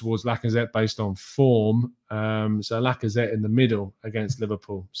leaning more towards Lacazette based on form. So Lacazette in the middle against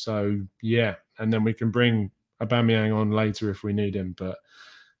Liverpool. So, yeah. And then we can bring Aubameyang on later if we need him. But,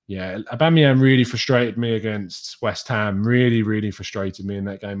 yeah, Aubameyang really frustrated me against West Ham. Really, really frustrated me in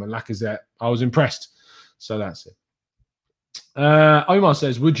that game. And Lacazette, I was impressed. So that's it. Omar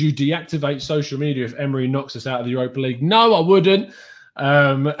says, would you deactivate social media if Emery knocks us out of the Europa League? No, I wouldn't.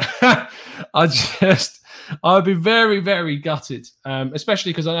 I'd be very, very gutted,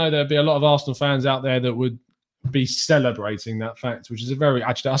 especially because I know there'd be a lot of Arsenal fans out there that would be celebrating that fact, which is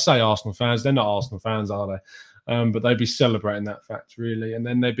I say Arsenal fans, they're not Arsenal fans, are they? But they'd be celebrating that fact, really, and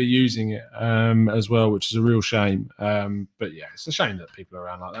then they'd be using it as well, which is a real shame. But yeah, it's a shame that people are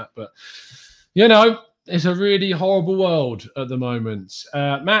around like that. But, it's a really horrible world at the moment.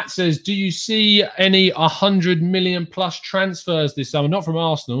 Matt says, do you see any 100 million plus transfers this summer? Not from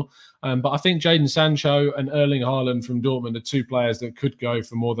Arsenal, but I think Jadon Sancho and Erling Haaland from Dortmund are two players that could go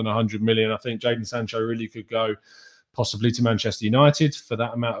for more than 100 million. I think Jadon Sancho really could go possibly to Manchester United for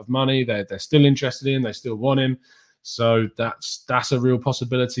that amount of money. They're still interested in, they still want him. So that's a real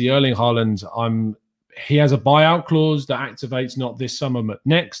possibility. Erling Haaland, he has a buyout clause that activates not this summer but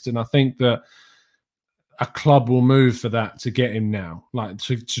next, and I think that a club will move for that to get him now, like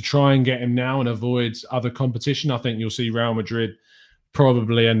to try and get him now and avoid other competition. I think you'll see Real Madrid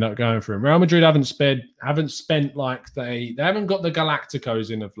probably end up going for him. Real Madrid haven't spent like they haven't got the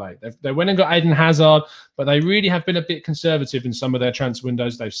Galacticos in of late. They went and got Eden Hazard, but they really have been a bit conservative in some of their transfer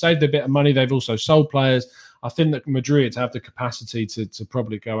windows. They've saved a bit of money. They've also sold players. I think that Madrid have the capacity to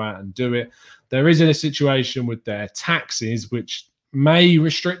probably go out and do it. There is a situation with their taxes, which may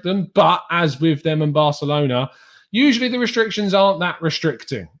restrict them, but as with them and Barcelona, usually the restrictions aren't that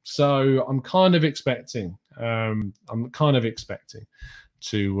restricting. So I'm kind of expecting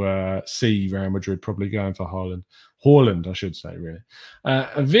to see Real Madrid probably going for Haaland, I should say, really.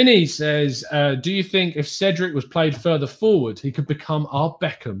 Vinny says, do you think if Cedric was played further forward, he could become our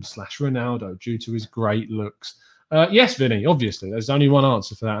Beckham/Ronaldo due to his great looks? Yes, Vinny, obviously. There's only one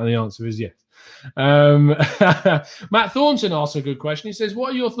answer for that, and the answer is yes. Matt Thornton asks a good question. He says,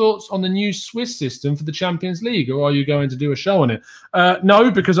 what are your thoughts on the new Swiss system for the Champions League, or are you going to do a show on it?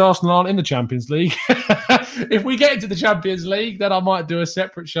 No, because Arsenal aren't in the Champions League. If we get into the Champions League, then I might do a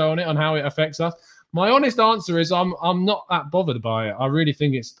separate show on it, on how it affects us. My honest answer is I'm not that bothered by it. I really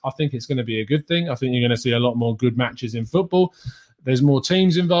think it's going to be a good thing. I think you're going to see a lot more good matches in football. There's more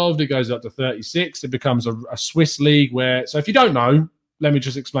teams involved. It goes up to 36. It becomes a Swiss league where, so if you don't know, let me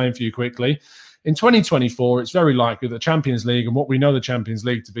just explain for you quickly. In 2024, it's very likely that the Champions League and what we know the Champions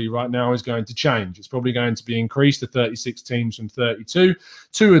League to be right now is going to change. It's probably going to be increased to 36 teams from 32.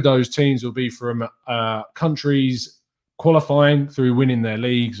 2 of those teams will be from countries qualifying through winning their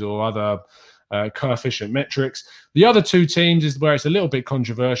leagues or other coefficient metrics. The other 2 teams is where it's a little bit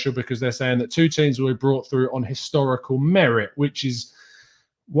controversial because they're saying that 2 teams will be brought through on historical merit, which is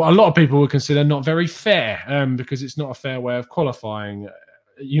what a lot of people would consider not very fair because it's not a fair way of qualifying.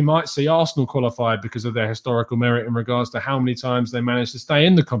 You might see Arsenal qualified because of their historical merit in regards to how many times they managed to stay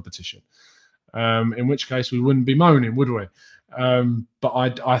in the competition, in which case we wouldn't be moaning, would we?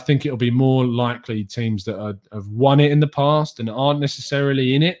 But I think it'll be more likely teams that have won it in the past and aren't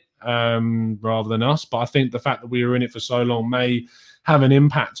necessarily in it rather than us. But I think the fact that we were in it for so long may have an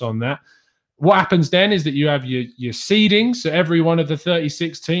impact on that. What happens then is that you have your seeding. So every one of the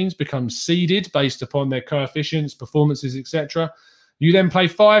 36 teams becomes seeded based upon their coefficients, performances, etc. You then play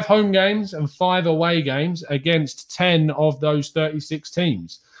 5 home games and 5 away games against 10 of those 36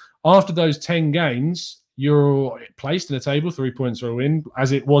 teams. After those 10 games, you're placed in the table, 3 points for a win,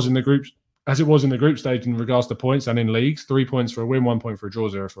 as it was in the group stage in regards to points and in leagues, 3 points for a win, 1 point for a draw,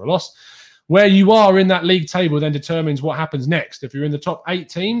 0 for a loss. Where you are in that league table then determines what happens next. If you're in the top 8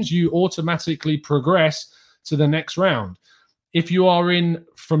 teams, you automatically progress to the next round. If you are in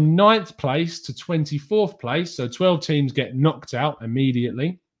from 9th place to 24th place, so 12 teams get knocked out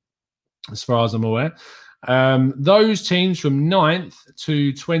immediately, as far as I'm aware. Those teams from 9th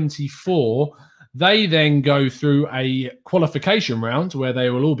to 24, they then go through a qualification round where they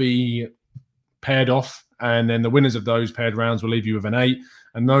will all be paired off, and then the winners of those paired rounds will leave you with an 8.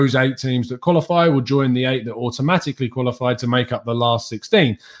 And those 8 teams that qualify will join the 8 that automatically qualified to make up the last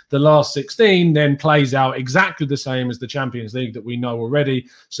 16. The last 16 then plays out exactly the same as the Champions League that we know already.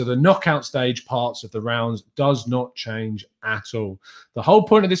 So the knockout stage parts of the rounds does not change at all. The whole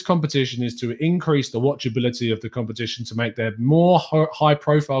point of this competition is to increase the watchability of the competition, to make there more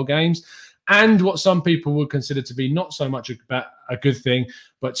high-profile games, and what some people would consider to be not so much a good thing,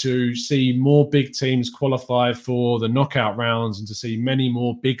 but to see more big teams qualify for the knockout rounds and to see many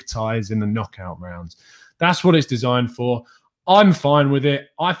more big ties in the knockout rounds. That's what it's designed for. I'm fine with it.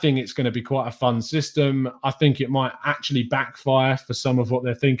 I think it's going to be quite a fun system. I think it might actually backfire for some of what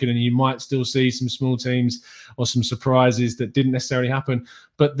they're thinking, and you might still see some small teams or some surprises that didn't necessarily happen.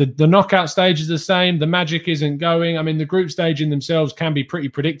 But the knockout stage is the same. The magic isn't going. I mean, the group stage in themselves can be pretty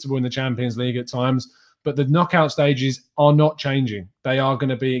predictable in the Champions League at times, but the knockout stages are not changing. They are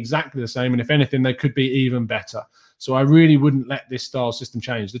going to be exactly the same, and if anything, they could be even better. So I really wouldn't let this style system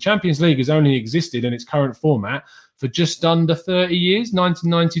change. The Champions League has only existed in its current format for just under 30 years.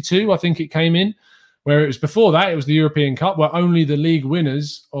 1992, I think it came in, where it was before that, it was the European Cup, where only the league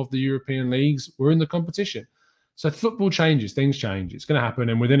winners of the European leagues were in the competition. So football changes, things change. It's going to happen,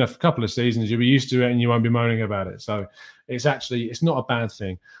 and within a couple of seasons, you'll be used to it and you won't be moaning about it. So it's not a bad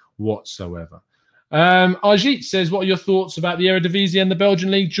thing whatsoever. Ajit says, what are your thoughts about the Eredivisie and the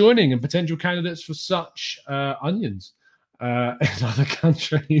Belgian League joining and potential candidates for such onions in other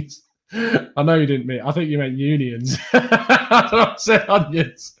countries? I know you didn't mean, I think you meant unions. I said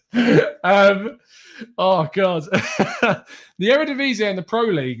onions. Oh, God. The Eredivisie and the Pro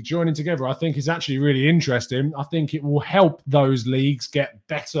League joining together, I think, is actually really interesting. I think it will help those leagues get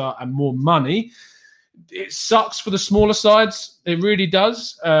better and more money. It sucks for the smaller sides. It really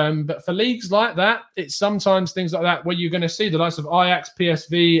does. But for leagues like that, it's sometimes things like that where you're going to see the likes of Ajax,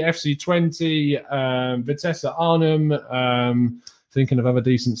 PSV, FC20, Vitesse Arnhem, thinking of other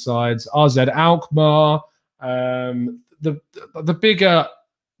decent sides, AZ Alkmaar, the bigger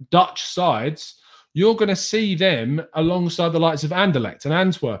Dutch sides. You're going to see them alongside the likes of Anderlecht and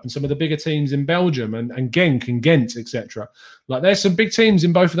Antwerp and some of the bigger teams in Belgium and Genk and Ghent, etc. Like, there's some big teams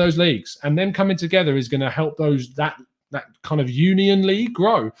in both of those leagues, and them coming together is going to help that kind of union league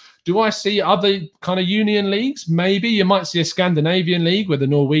grow. Do I see other kind of union leagues? Maybe you might see a Scandinavian league where the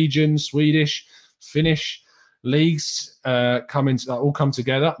Norwegian, Swedish, Finnish leagues all come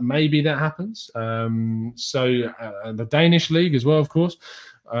together. Maybe that happens. The Danish league as well, of course.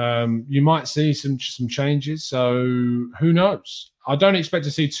 You might see some changes. So who knows? I don't expect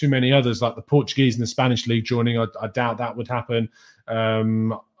to see too many others like the Portuguese and the Spanish league joining. I doubt that would happen.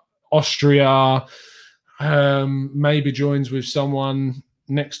 Austria maybe joins with someone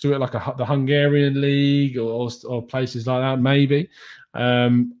next to it, like the Hungarian league or places like that. Maybe.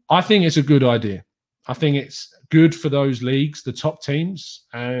 I think it's a good idea. I think it's good for those leagues, the top teams.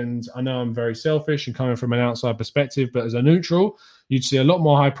 And I know I'm very selfish and coming from an outside perspective, but as a neutral, you'd see a lot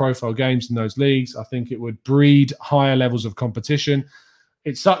more high-profile games in those leagues. I think it would breed higher levels of competition.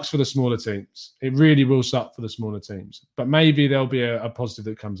 It sucks for the smaller teams. It really will suck for the smaller teams. But maybe there'll be a positive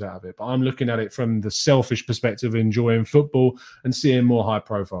that comes out of it. But I'm looking at it from the selfish perspective of enjoying football and seeing more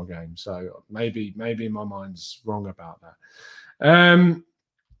high-profile games. So maybe my mind's wrong about that.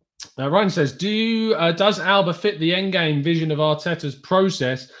 Ryan says, does Alba fit the endgame vision of Arteta's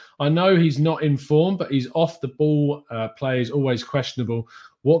process? I know he's not in form, but he's off the ball play is always questionable.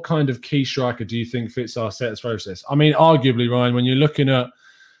 What kind of key striker do you think fits Arteta's process? I mean, arguably, Ryan, when you're looking at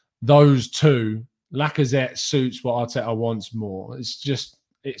those two, Lacazette suits what Arteta wants more.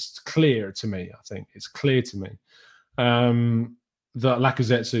 It's clear to me, I think. It's clear to me that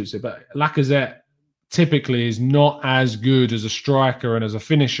Lacazette suits it. But Lacazette typically is not as good as a striker and as a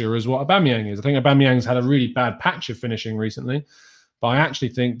finisher as what Aubameyang is. I think Aubameyang's had a really bad patch of finishing recently, but I actually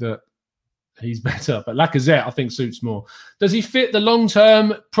think that he's better. But Lacazette, I think, suits more. Does he fit the long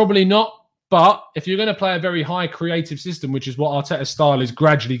term? Probably not. But if you're going to play a very high creative system, which is what Arteta's style is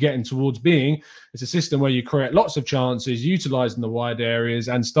gradually getting towards being, it's a system where you create lots of chances, utilising the wide areas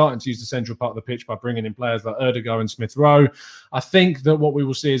and starting to use the central part of the pitch by bringing in players like Erdogan and Smith-Rowe. I think that what we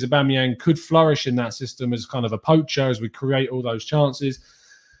will see is Aubameyang could flourish in that system as kind of a poacher as we create all those chances.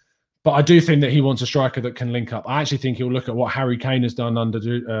 But I do think that he wants a striker that can link up. I actually think he'll look at what Harry Kane has done under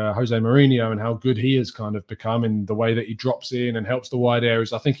Jose Mourinho and how good he has kind of become in the way that he drops in and helps the wide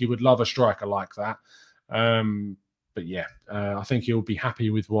areas. I think he would love a striker like that. But yeah, I think he'll be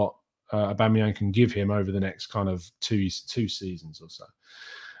happy with what Aubameyang can give him over the next kind of two seasons or so.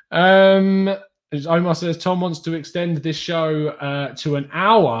 Omar says Tom wants to extend this show to an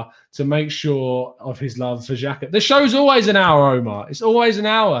hour to make sure of his love for Xhaka. The show's always an hour, Omar. It's always an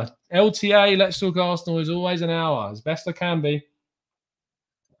hour. LTA, Let's Talk Arsenal, is always an hour, as best I can be.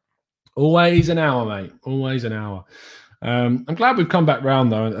 Always an hour, mate. Always an hour. I'm glad we've come back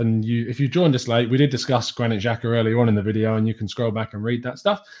round, though. And if you joined us late, we did discuss Granit Xhaka earlier on in the video, and you can scroll back and read that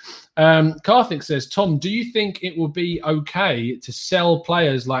stuff. Karthik says, Tom, do you think it will be okay to sell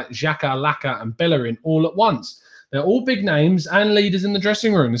players like Xhaka, Laka, and Bellerin all at once? They're all big names and leaders in the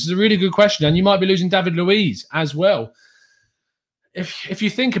dressing room. This is a really good question, and you might be losing David Luiz as well. If you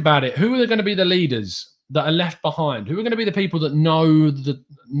think about it, who are going to be the leaders that are left behind? Who are going to be the people that know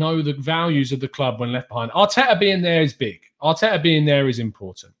the values of the club when left behind? Arteta being there is big. Arteta being there is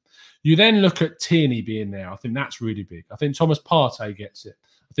important. You then look at Tierney being there. I think that's really big. I think Thomas Partey gets it.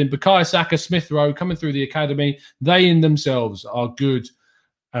 I think Bukayo Saka, Smith-Rowe coming through the academy, they in themselves are good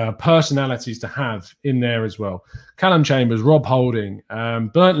personalities to have in there as well. Callum Chambers, Rob Holding,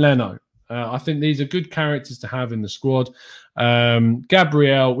 Bernd Leno. I think these are good characters to have in the squad.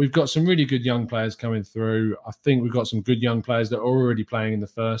 Gabriel, we've got some really good young players coming through. I think we've got some good young players that are already playing in the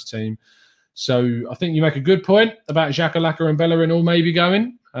first team. So I think you make a good point about Xhaka, Laka and Bellerin all maybe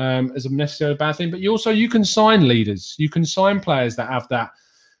going as a necessarily bad thing. But you can sign leaders. You can sign players that have that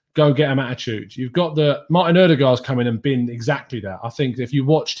go-get-em attitude. You've got the Martin Odegaard's come in and been exactly that. I think if you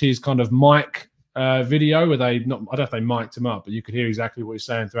watched his kind of mic video where I don't know if they mic'd him up, but you could hear exactly what he's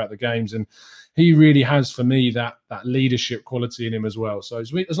saying throughout the games. And he really has, for me, that leadership quality in him as well. So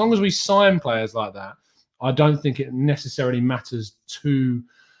as long as we sign players like that, I don't think it necessarily matters too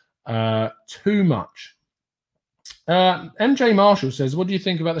much. MJ Marshall says, what do you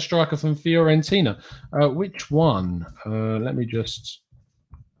think about the striker from Fiorentina? Which one? Let me just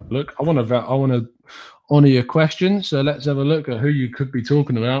look. I want to honour your question. So let's have a look at who you could be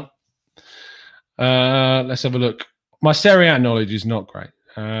talking about. Let's have a look. My Serie A knowledge is not great.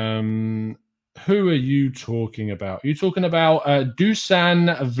 Who are you talking about? You're talking about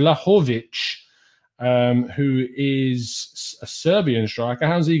Dusan Vlahovic, who is a Serbian striker.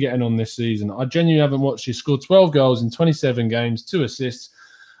 How's he getting on this season? I genuinely haven't watched. He scored 12 goals in 27 games, 2 assists.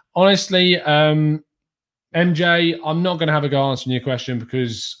 Honestly, MJ, I'm not going to have a go answering your question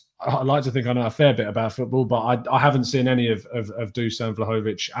because I like to think I know a fair bit about football, but I haven't seen any of Dusan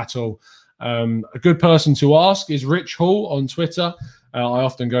Vlahovic at all. A good person to ask is Rich Hall on Twitter. I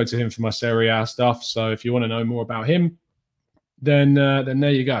often go to him for my Serie A stuff. So if you want to know more about him, then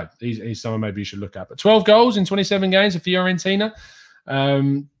there you go. He's someone maybe you should look at. But 12 goals in 27 games for Fiorentina.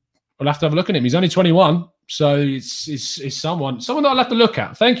 We'll have to have a look at him. He's only 21, so it's someone that I'll have to look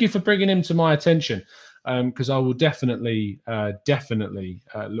at. Thank you for bringing him to my attention, because I will definitely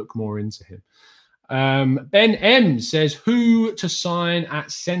look more into him. Ben M says, who to sign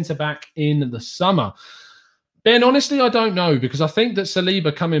at centre-back in the summer? Ben, honestly, I don't know, because I think that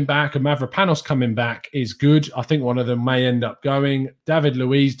Saliba coming back and Mavropanos coming back is good. I think one of them may end up going. David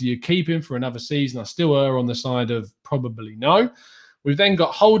Luiz, do you keep him for another season? I still err on the side of probably no. We've then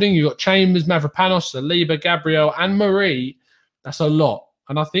got Holding, you've got Chambers, Mavropanos, Saliba, Gabriel and Marie. That's a lot.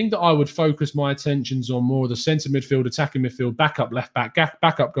 And I think that I would focus my attentions on more of the centre midfield, attacking midfield, backup left back,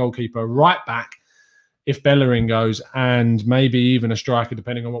 backup goalkeeper, right back, if Bellerin goes, and maybe even a striker,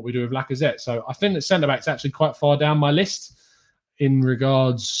 depending on what we do with Lacazette. So I think that centre-back's actually quite far down my list in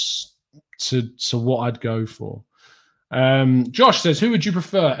regards to what I'd go for. Josh says, who would you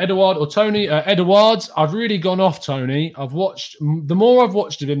prefer, Edouard or Tony? Edouard. I've really gone off Tony. The more I've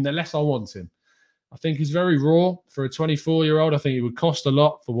watched of him, the less I want him. I think he's very raw for a 24-year-old. I think he would cost a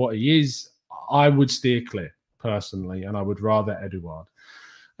lot for what he is. I would steer clear, personally, and I would rather Edouard.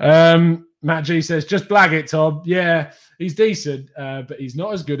 Matt G says, just blag it, Tom. Yeah, he's decent, but he's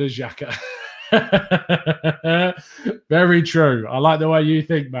not as good as Xhaka. Very true. I like the way you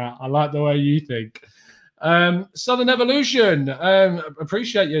think, Matt. I like the way you think. Southern Evolution,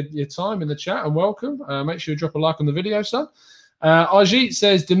 appreciate your time in the chat and welcome. Make sure you drop a like on the video, son. Ajit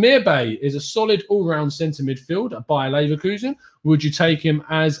says, Demirbay is a solid all-round centre midfield by Leverkusen. Would you take him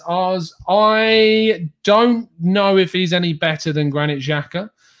as ours? I don't know if he's any better than Granit Xhaka.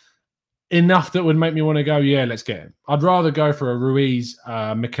 Enough that would make me want to go, yeah, let's get him. I'd rather go for a Ruiz,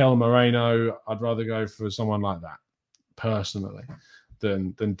 Mikel Moreno. I'd rather go for someone like that, personally,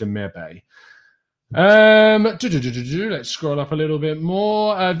 than Demirbay. Let's scroll up a little bit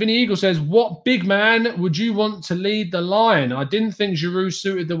more. Vinny Eagle says, what big man would you want to lead the line? I didn't think Giroud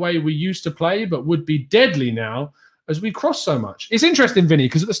suited the way we used to play, but would be deadly now as we cross so much. It's interesting, Vinny,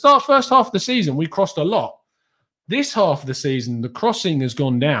 because at the first half of the season, we crossed a lot. This half of the season, the crossing has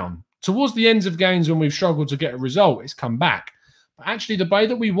gone down. Towards the ends of games when we've struggled to get a result, it's come back. But actually, the way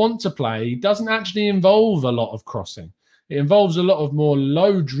that we want to play doesn't actually involve a lot of crossing. It involves a lot of more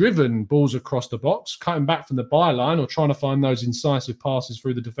low-driven balls across the box, cutting back from the byline or trying to find those incisive passes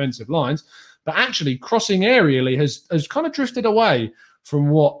through the defensive lines. But actually, crossing aerially has kind of drifted away from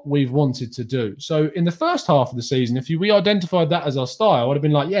what we've wanted to do. So in the first half of the season, if we identified that as our style, I would have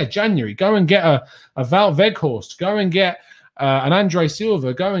been like, yeah, January, go and get a Val Weghorst, go and get an Andre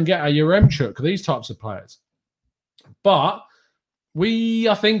Silva, go and get a Yaremchuk, these types of players. But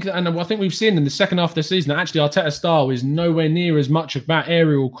I think we've seen in the second half of the season that actually Arteta's style is nowhere near as much about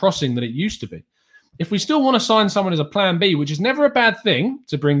aerial crossing that it used to be. If we still want to sign someone as a plan B, which is never a bad thing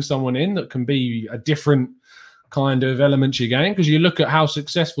to bring someone in that can be a different kind of element to your game, because you look at how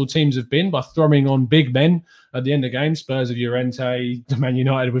successful teams have been by throwing on big men at the end of games. Spurs with Llorente, Man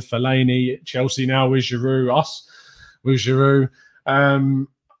United with Fellaini, Chelsea now with Giroud, us with Giroud.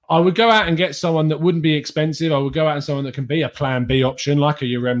 I would go out and get someone that wouldn't be expensive. I would go out and someone that can be a plan B option, like a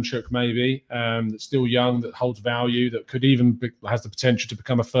Yaremchuk maybe, that's still young, that holds value, that could even has the potential to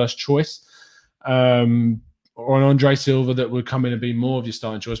become a first choice. Or an Andre Silva that would come in and be more of your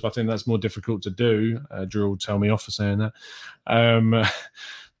starting choice, but I think that's more difficult to do. Drew will tell me off for saying that.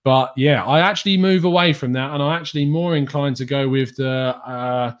 But yeah, I actually move away from that, and I'm actually more inclined to go with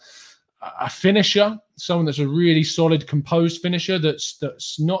a finisher, someone that's a really solid, composed finisher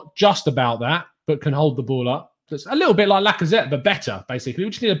that's not just about that, but can hold the ball up. That's a little bit like Lacazette, but better, basically.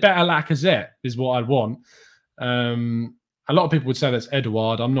 We just need a better Lacazette is what I'd want. A lot of people would say that's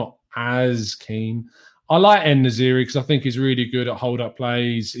Edouard. I'm not as keen. I like En-Nesyri because I think he's really good at hold-up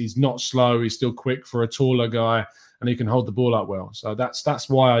plays. He's not slow. He's still quick for a taller guy, and he can hold the ball up well. So that's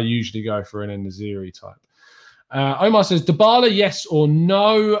why I usually go for an En-Nesyri type. Omar says, Dybala, yes or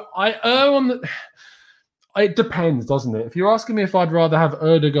no? It depends, doesn't it? If you're asking me if I'd rather have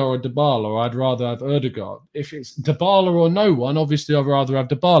Erdegaard or Dybala, or I'd rather have Erdegaard. If it's Dybala or no one, obviously I'd rather have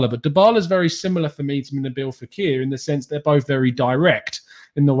Dybala. But Dybala is very similar for me to Nabil Fekir in the sense they're both very direct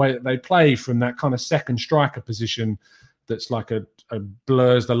in the way that they play from that kind of second striker position that's like a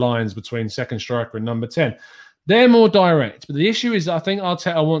blurs the lines between second striker and number 10. They're more direct, but the issue is I think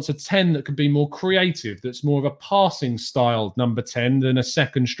Arteta wants a 10 that can be more creative, that's more of a passing style number 10 than a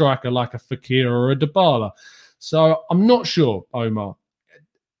second striker like a Fekir or a Dybala. So I'm not sure, Omar.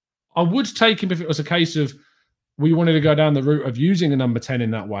 I would take him if it was a case of we wanted to go down the route of using a number 10 in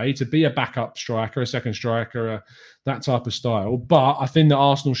that way to be a backup striker, a second striker, that type of style. But I think that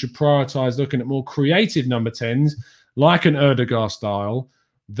Arsenal should prioritise looking at more creative number 10s like an Erdegaard style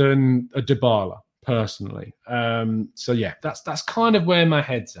than a Dybala. Personally. So yeah, that's kind of where my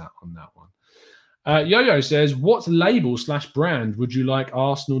head's at on that one. Yo-Yo says, what label/brand would you like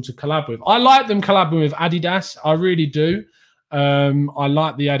Arsenal to collab with? I like them collabing with Adidas. I really do. I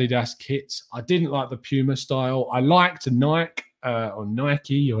like the Adidas kits. I didn't like the Puma style. I liked Nike or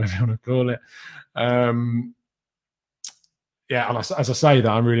Nike, or whatever you want to call it. Yeah, and as I say that,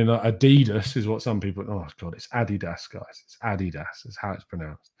 I'm really not. Adidas is what some people. Oh God, it's Adidas, guys. It's Adidas. Is how it's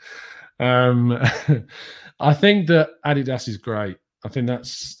pronounced. I think that Adidas is great. I think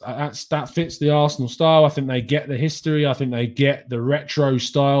that fits the Arsenal style. I think they get the history. I think they get the retro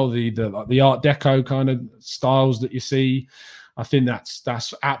style, the Art Deco kind of styles that you see. I think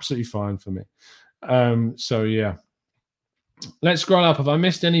that's absolutely fine for me. So yeah. Let's scroll up. Have I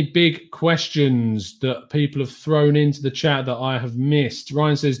missed any big questions that people have thrown into the chat that I have missed?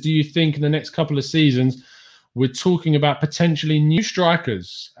 Ryan says, do you think in the next couple of seasons we're talking about potentially new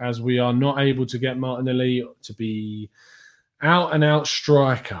strikers as we are not able to get Martinelli to be out-and-out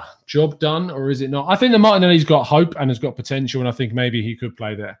striker? Job done, or is it not? I think that Martinelli's got hope and has got potential, and I think maybe he could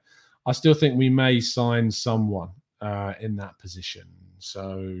play there. I still think we may sign someone. in that position.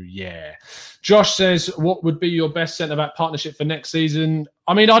 So, yeah. Josh says, what would be your best centre-back partnership for next season?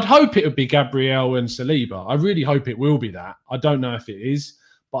 I mean, I'd hope it would be Gabriel and Saliba. I really hope it will be that. I don't know if it is,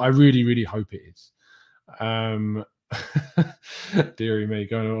 but I really, really hope it is. Deary me,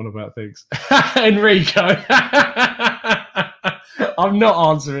 going on about things. Enrico. I'm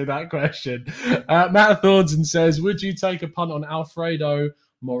not answering that question. Matt Thornton says, would you take a punt on Alfredo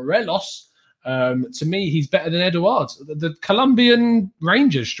Morelos? To me, he's better than Eduardo, the Colombian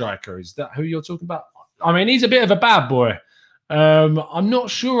Rangers striker. Is that who you're talking about? I mean, he's a bit of a bad boy. I'm not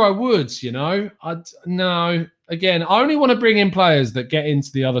sure I would, No. Again, I only want to bring in players that get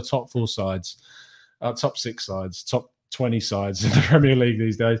into the other top 4 sides, top 6 sides, top 20 sides in the Premier League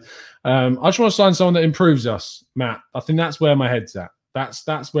these days. I just want to sign someone that improves us, Matt. I think that's where my head's at.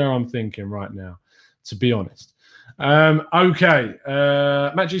 That's where I'm thinking right now, to be honest. Okay.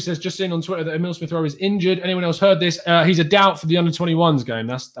 Matt G says, just seen on Twitter that Emil Smith Rowe is injured. Anyone else heard this? He's a doubt for the under-21s game.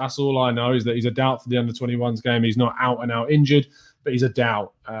 That's all I know, is that he's a doubt for the under-21s game. He's not out and out injured, but he's a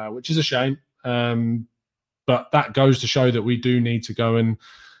doubt, which is a shame. But that goes to show that we do need to go and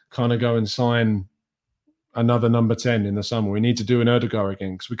sign another number 10 in the summer. We need to do an Erdegaard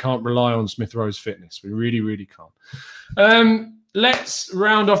again, because we can't rely on Smith Rowe's fitness. We really, really can't. Let's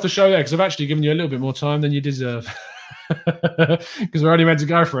round off the show there, because I've actually given you a little bit more time than you deserve. Because we're only meant to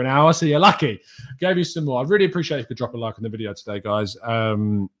go for an hour, so you're lucky. Gave you some more. I really appreciate if you could drop a like on the video today, guys.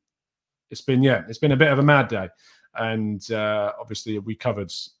 It's been a bit of a mad day. And obviously we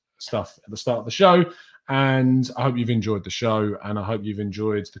covered stuff at the start of the show. And I hope you've enjoyed the show, and I hope you've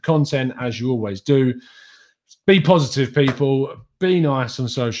enjoyed the content, as you always do. Be positive, people. Be nice on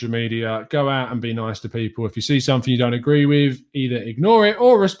social media. Go out and be nice to people. If you see something you don't agree with, either ignore it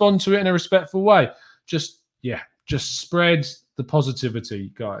or respond to it in a respectful way. Just spread the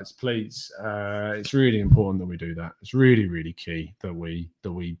positivity, guys, please. It's really important that we do that. It's really, really key that we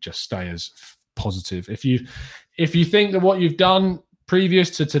just stay as positive. If you think that what you've done previous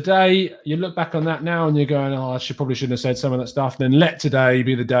to today, you look back on that now and you're going, I probably shouldn't have said some of that stuff, then let today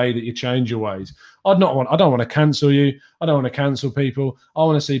be the day that you change your ways. I don't want to cancel you. I don't want to cancel people. I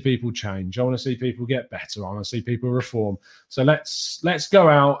want to see people change. I want to see people get better. I want to see people reform. So let's go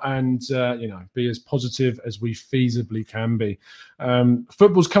out and be as positive as we feasibly can be.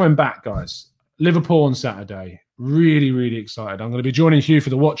 Football's coming back, guys. Liverpool on Saturday. Really, really excited. I'm going to be joining Hugh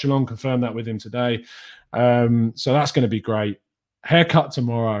for the watch along. Confirm that with him today. So that's going to be great. Haircut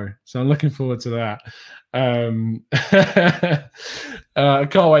tomorrow, so I'm looking forward to that. I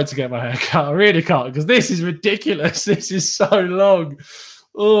can't wait to get my haircut. I really can't, because this is ridiculous. This is so long.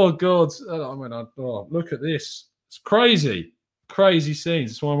 Oh God! Look at this. It's crazy scenes.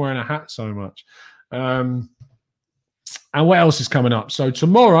 That's why I'm wearing a hat so much. And what else is coming up? So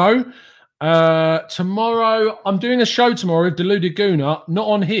tomorrow, I'm doing a show tomorrow with Deluded Gooner, not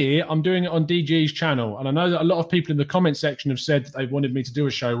on here. I'm doing it on DG's channel, and I know that a lot of people in the comment section have said that they wanted me to do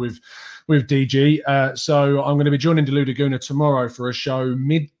a show with DG. So I'm going to be joining Deluded Gooner tomorrow for a show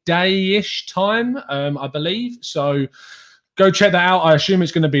midday-ish time, I believe. So go check that out. I assume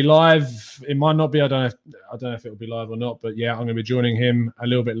it's going to be live. It might not be. I don't know if it'll be live or not. But yeah, I'm going to be joining him a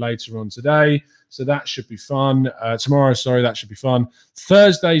little bit later on today. So that should be fun. Tomorrow, that should be fun.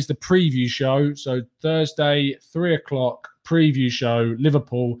 Thursday's the preview show. So Thursday, 3:00 preview show.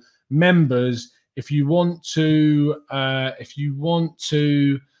 Liverpool members. If you want to,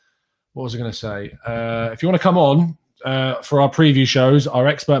 what was I going to say? If you want to come on for our preview shows, our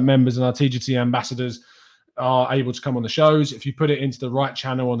expert members and our TGT ambassadors are able to come on the shows. If you put it into the right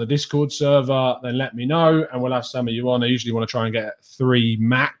channel on the Discord server, then let me know and we'll have some of you on. I usually want to try and get 3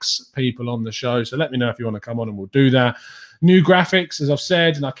 max people on the show. So let me know if you want to come on and we'll do that. New graphics, as I've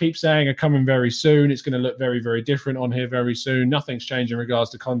said, and I keep saying, are coming very soon. It's going to look very, very different on here very soon. Nothing's changed in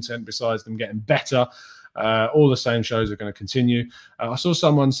regards to content besides them getting better. All the same shows are going to continue. I saw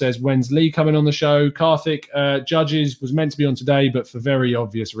someone says, when's Lee coming on the show? Karthik Judges was meant to be on today, but for very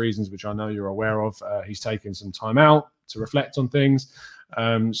obvious reasons, which I know you're aware of, he's taken some time out to reflect on things.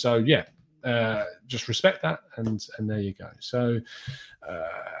 Just respect that, and there you go. So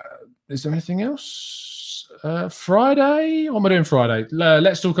is there anything else? Friday? What am I doing Friday?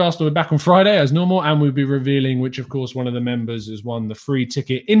 Let's Talk Arsenal. We're back on Friday as normal, and we'll be revealing which, of course, one of the members has won the free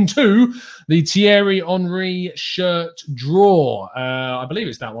ticket into the Thierry Henry shirt draw. I believe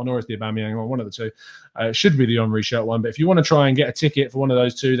it's that one, or it's the Aubameyang one, one of the two. It should be the Henry shirt one, but if you want to try and get a ticket for one of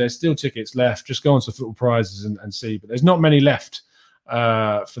those two, there's still tickets left. Just go on to Football Prizes and see, but there's not many left.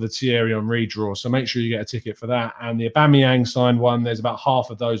 for the Thierry Henry draw. So make sure you get a ticket for that. And the Aubameyang signed one, there's about half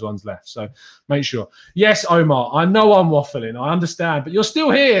of those ones left. So make sure. Yes, Omar, I know I'm waffling. I understand, but you're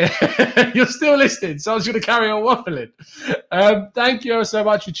still here. You're still listening. So I was going to carry on waffling. Thank you so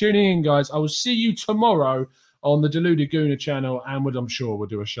much for tuning in, guys. I will see you tomorrow on the Deluded Gooner channel, and I'm sure we'll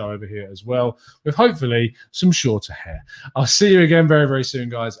do a show over here as well with hopefully some shorter hair. I'll see you again very, very soon,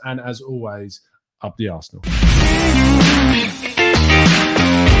 guys. And as always, up the Arsenal.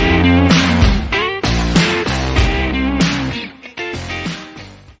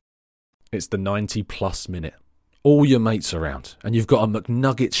 It's the 90-plus minute. All your mates around, and you've got a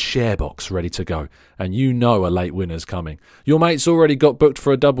McNuggets share box ready to go, and you know a late winner's coming. Your mate's already got booked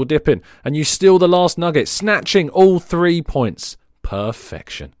for a double dipping, and you steal the last nugget, snatching all 3 points.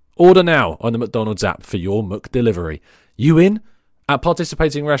 Perfection. Order now on the McDonald's app for your McDelivery. You in? At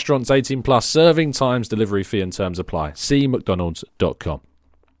participating restaurants, 18 plus, serving times, delivery fee and terms apply. See mcdonalds.com.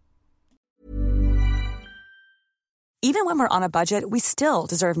 Even when we're on a budget, we still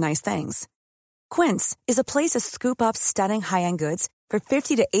deserve nice things. Quince is a place to scoop up stunning high-end goods for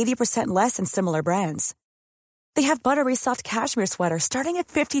 50 to 80% less than similar brands. They have buttery soft cashmere sweaters starting at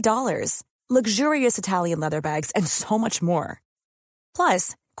 $50, luxurious Italian leather bags, and so much more.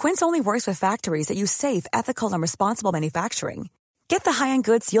 Plus, Quince only works with factories that use safe, ethical, and responsible manufacturing. Get the high-end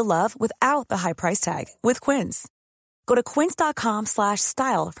goods you'll love without the high price tag with Quince. Go to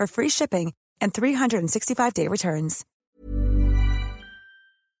quince.com/style for free shipping and 365-day returns.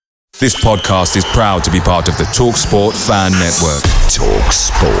 This podcast is proud to be part of the TalkSport Fan Network.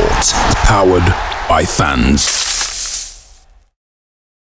 TalkSport. Powered by fans.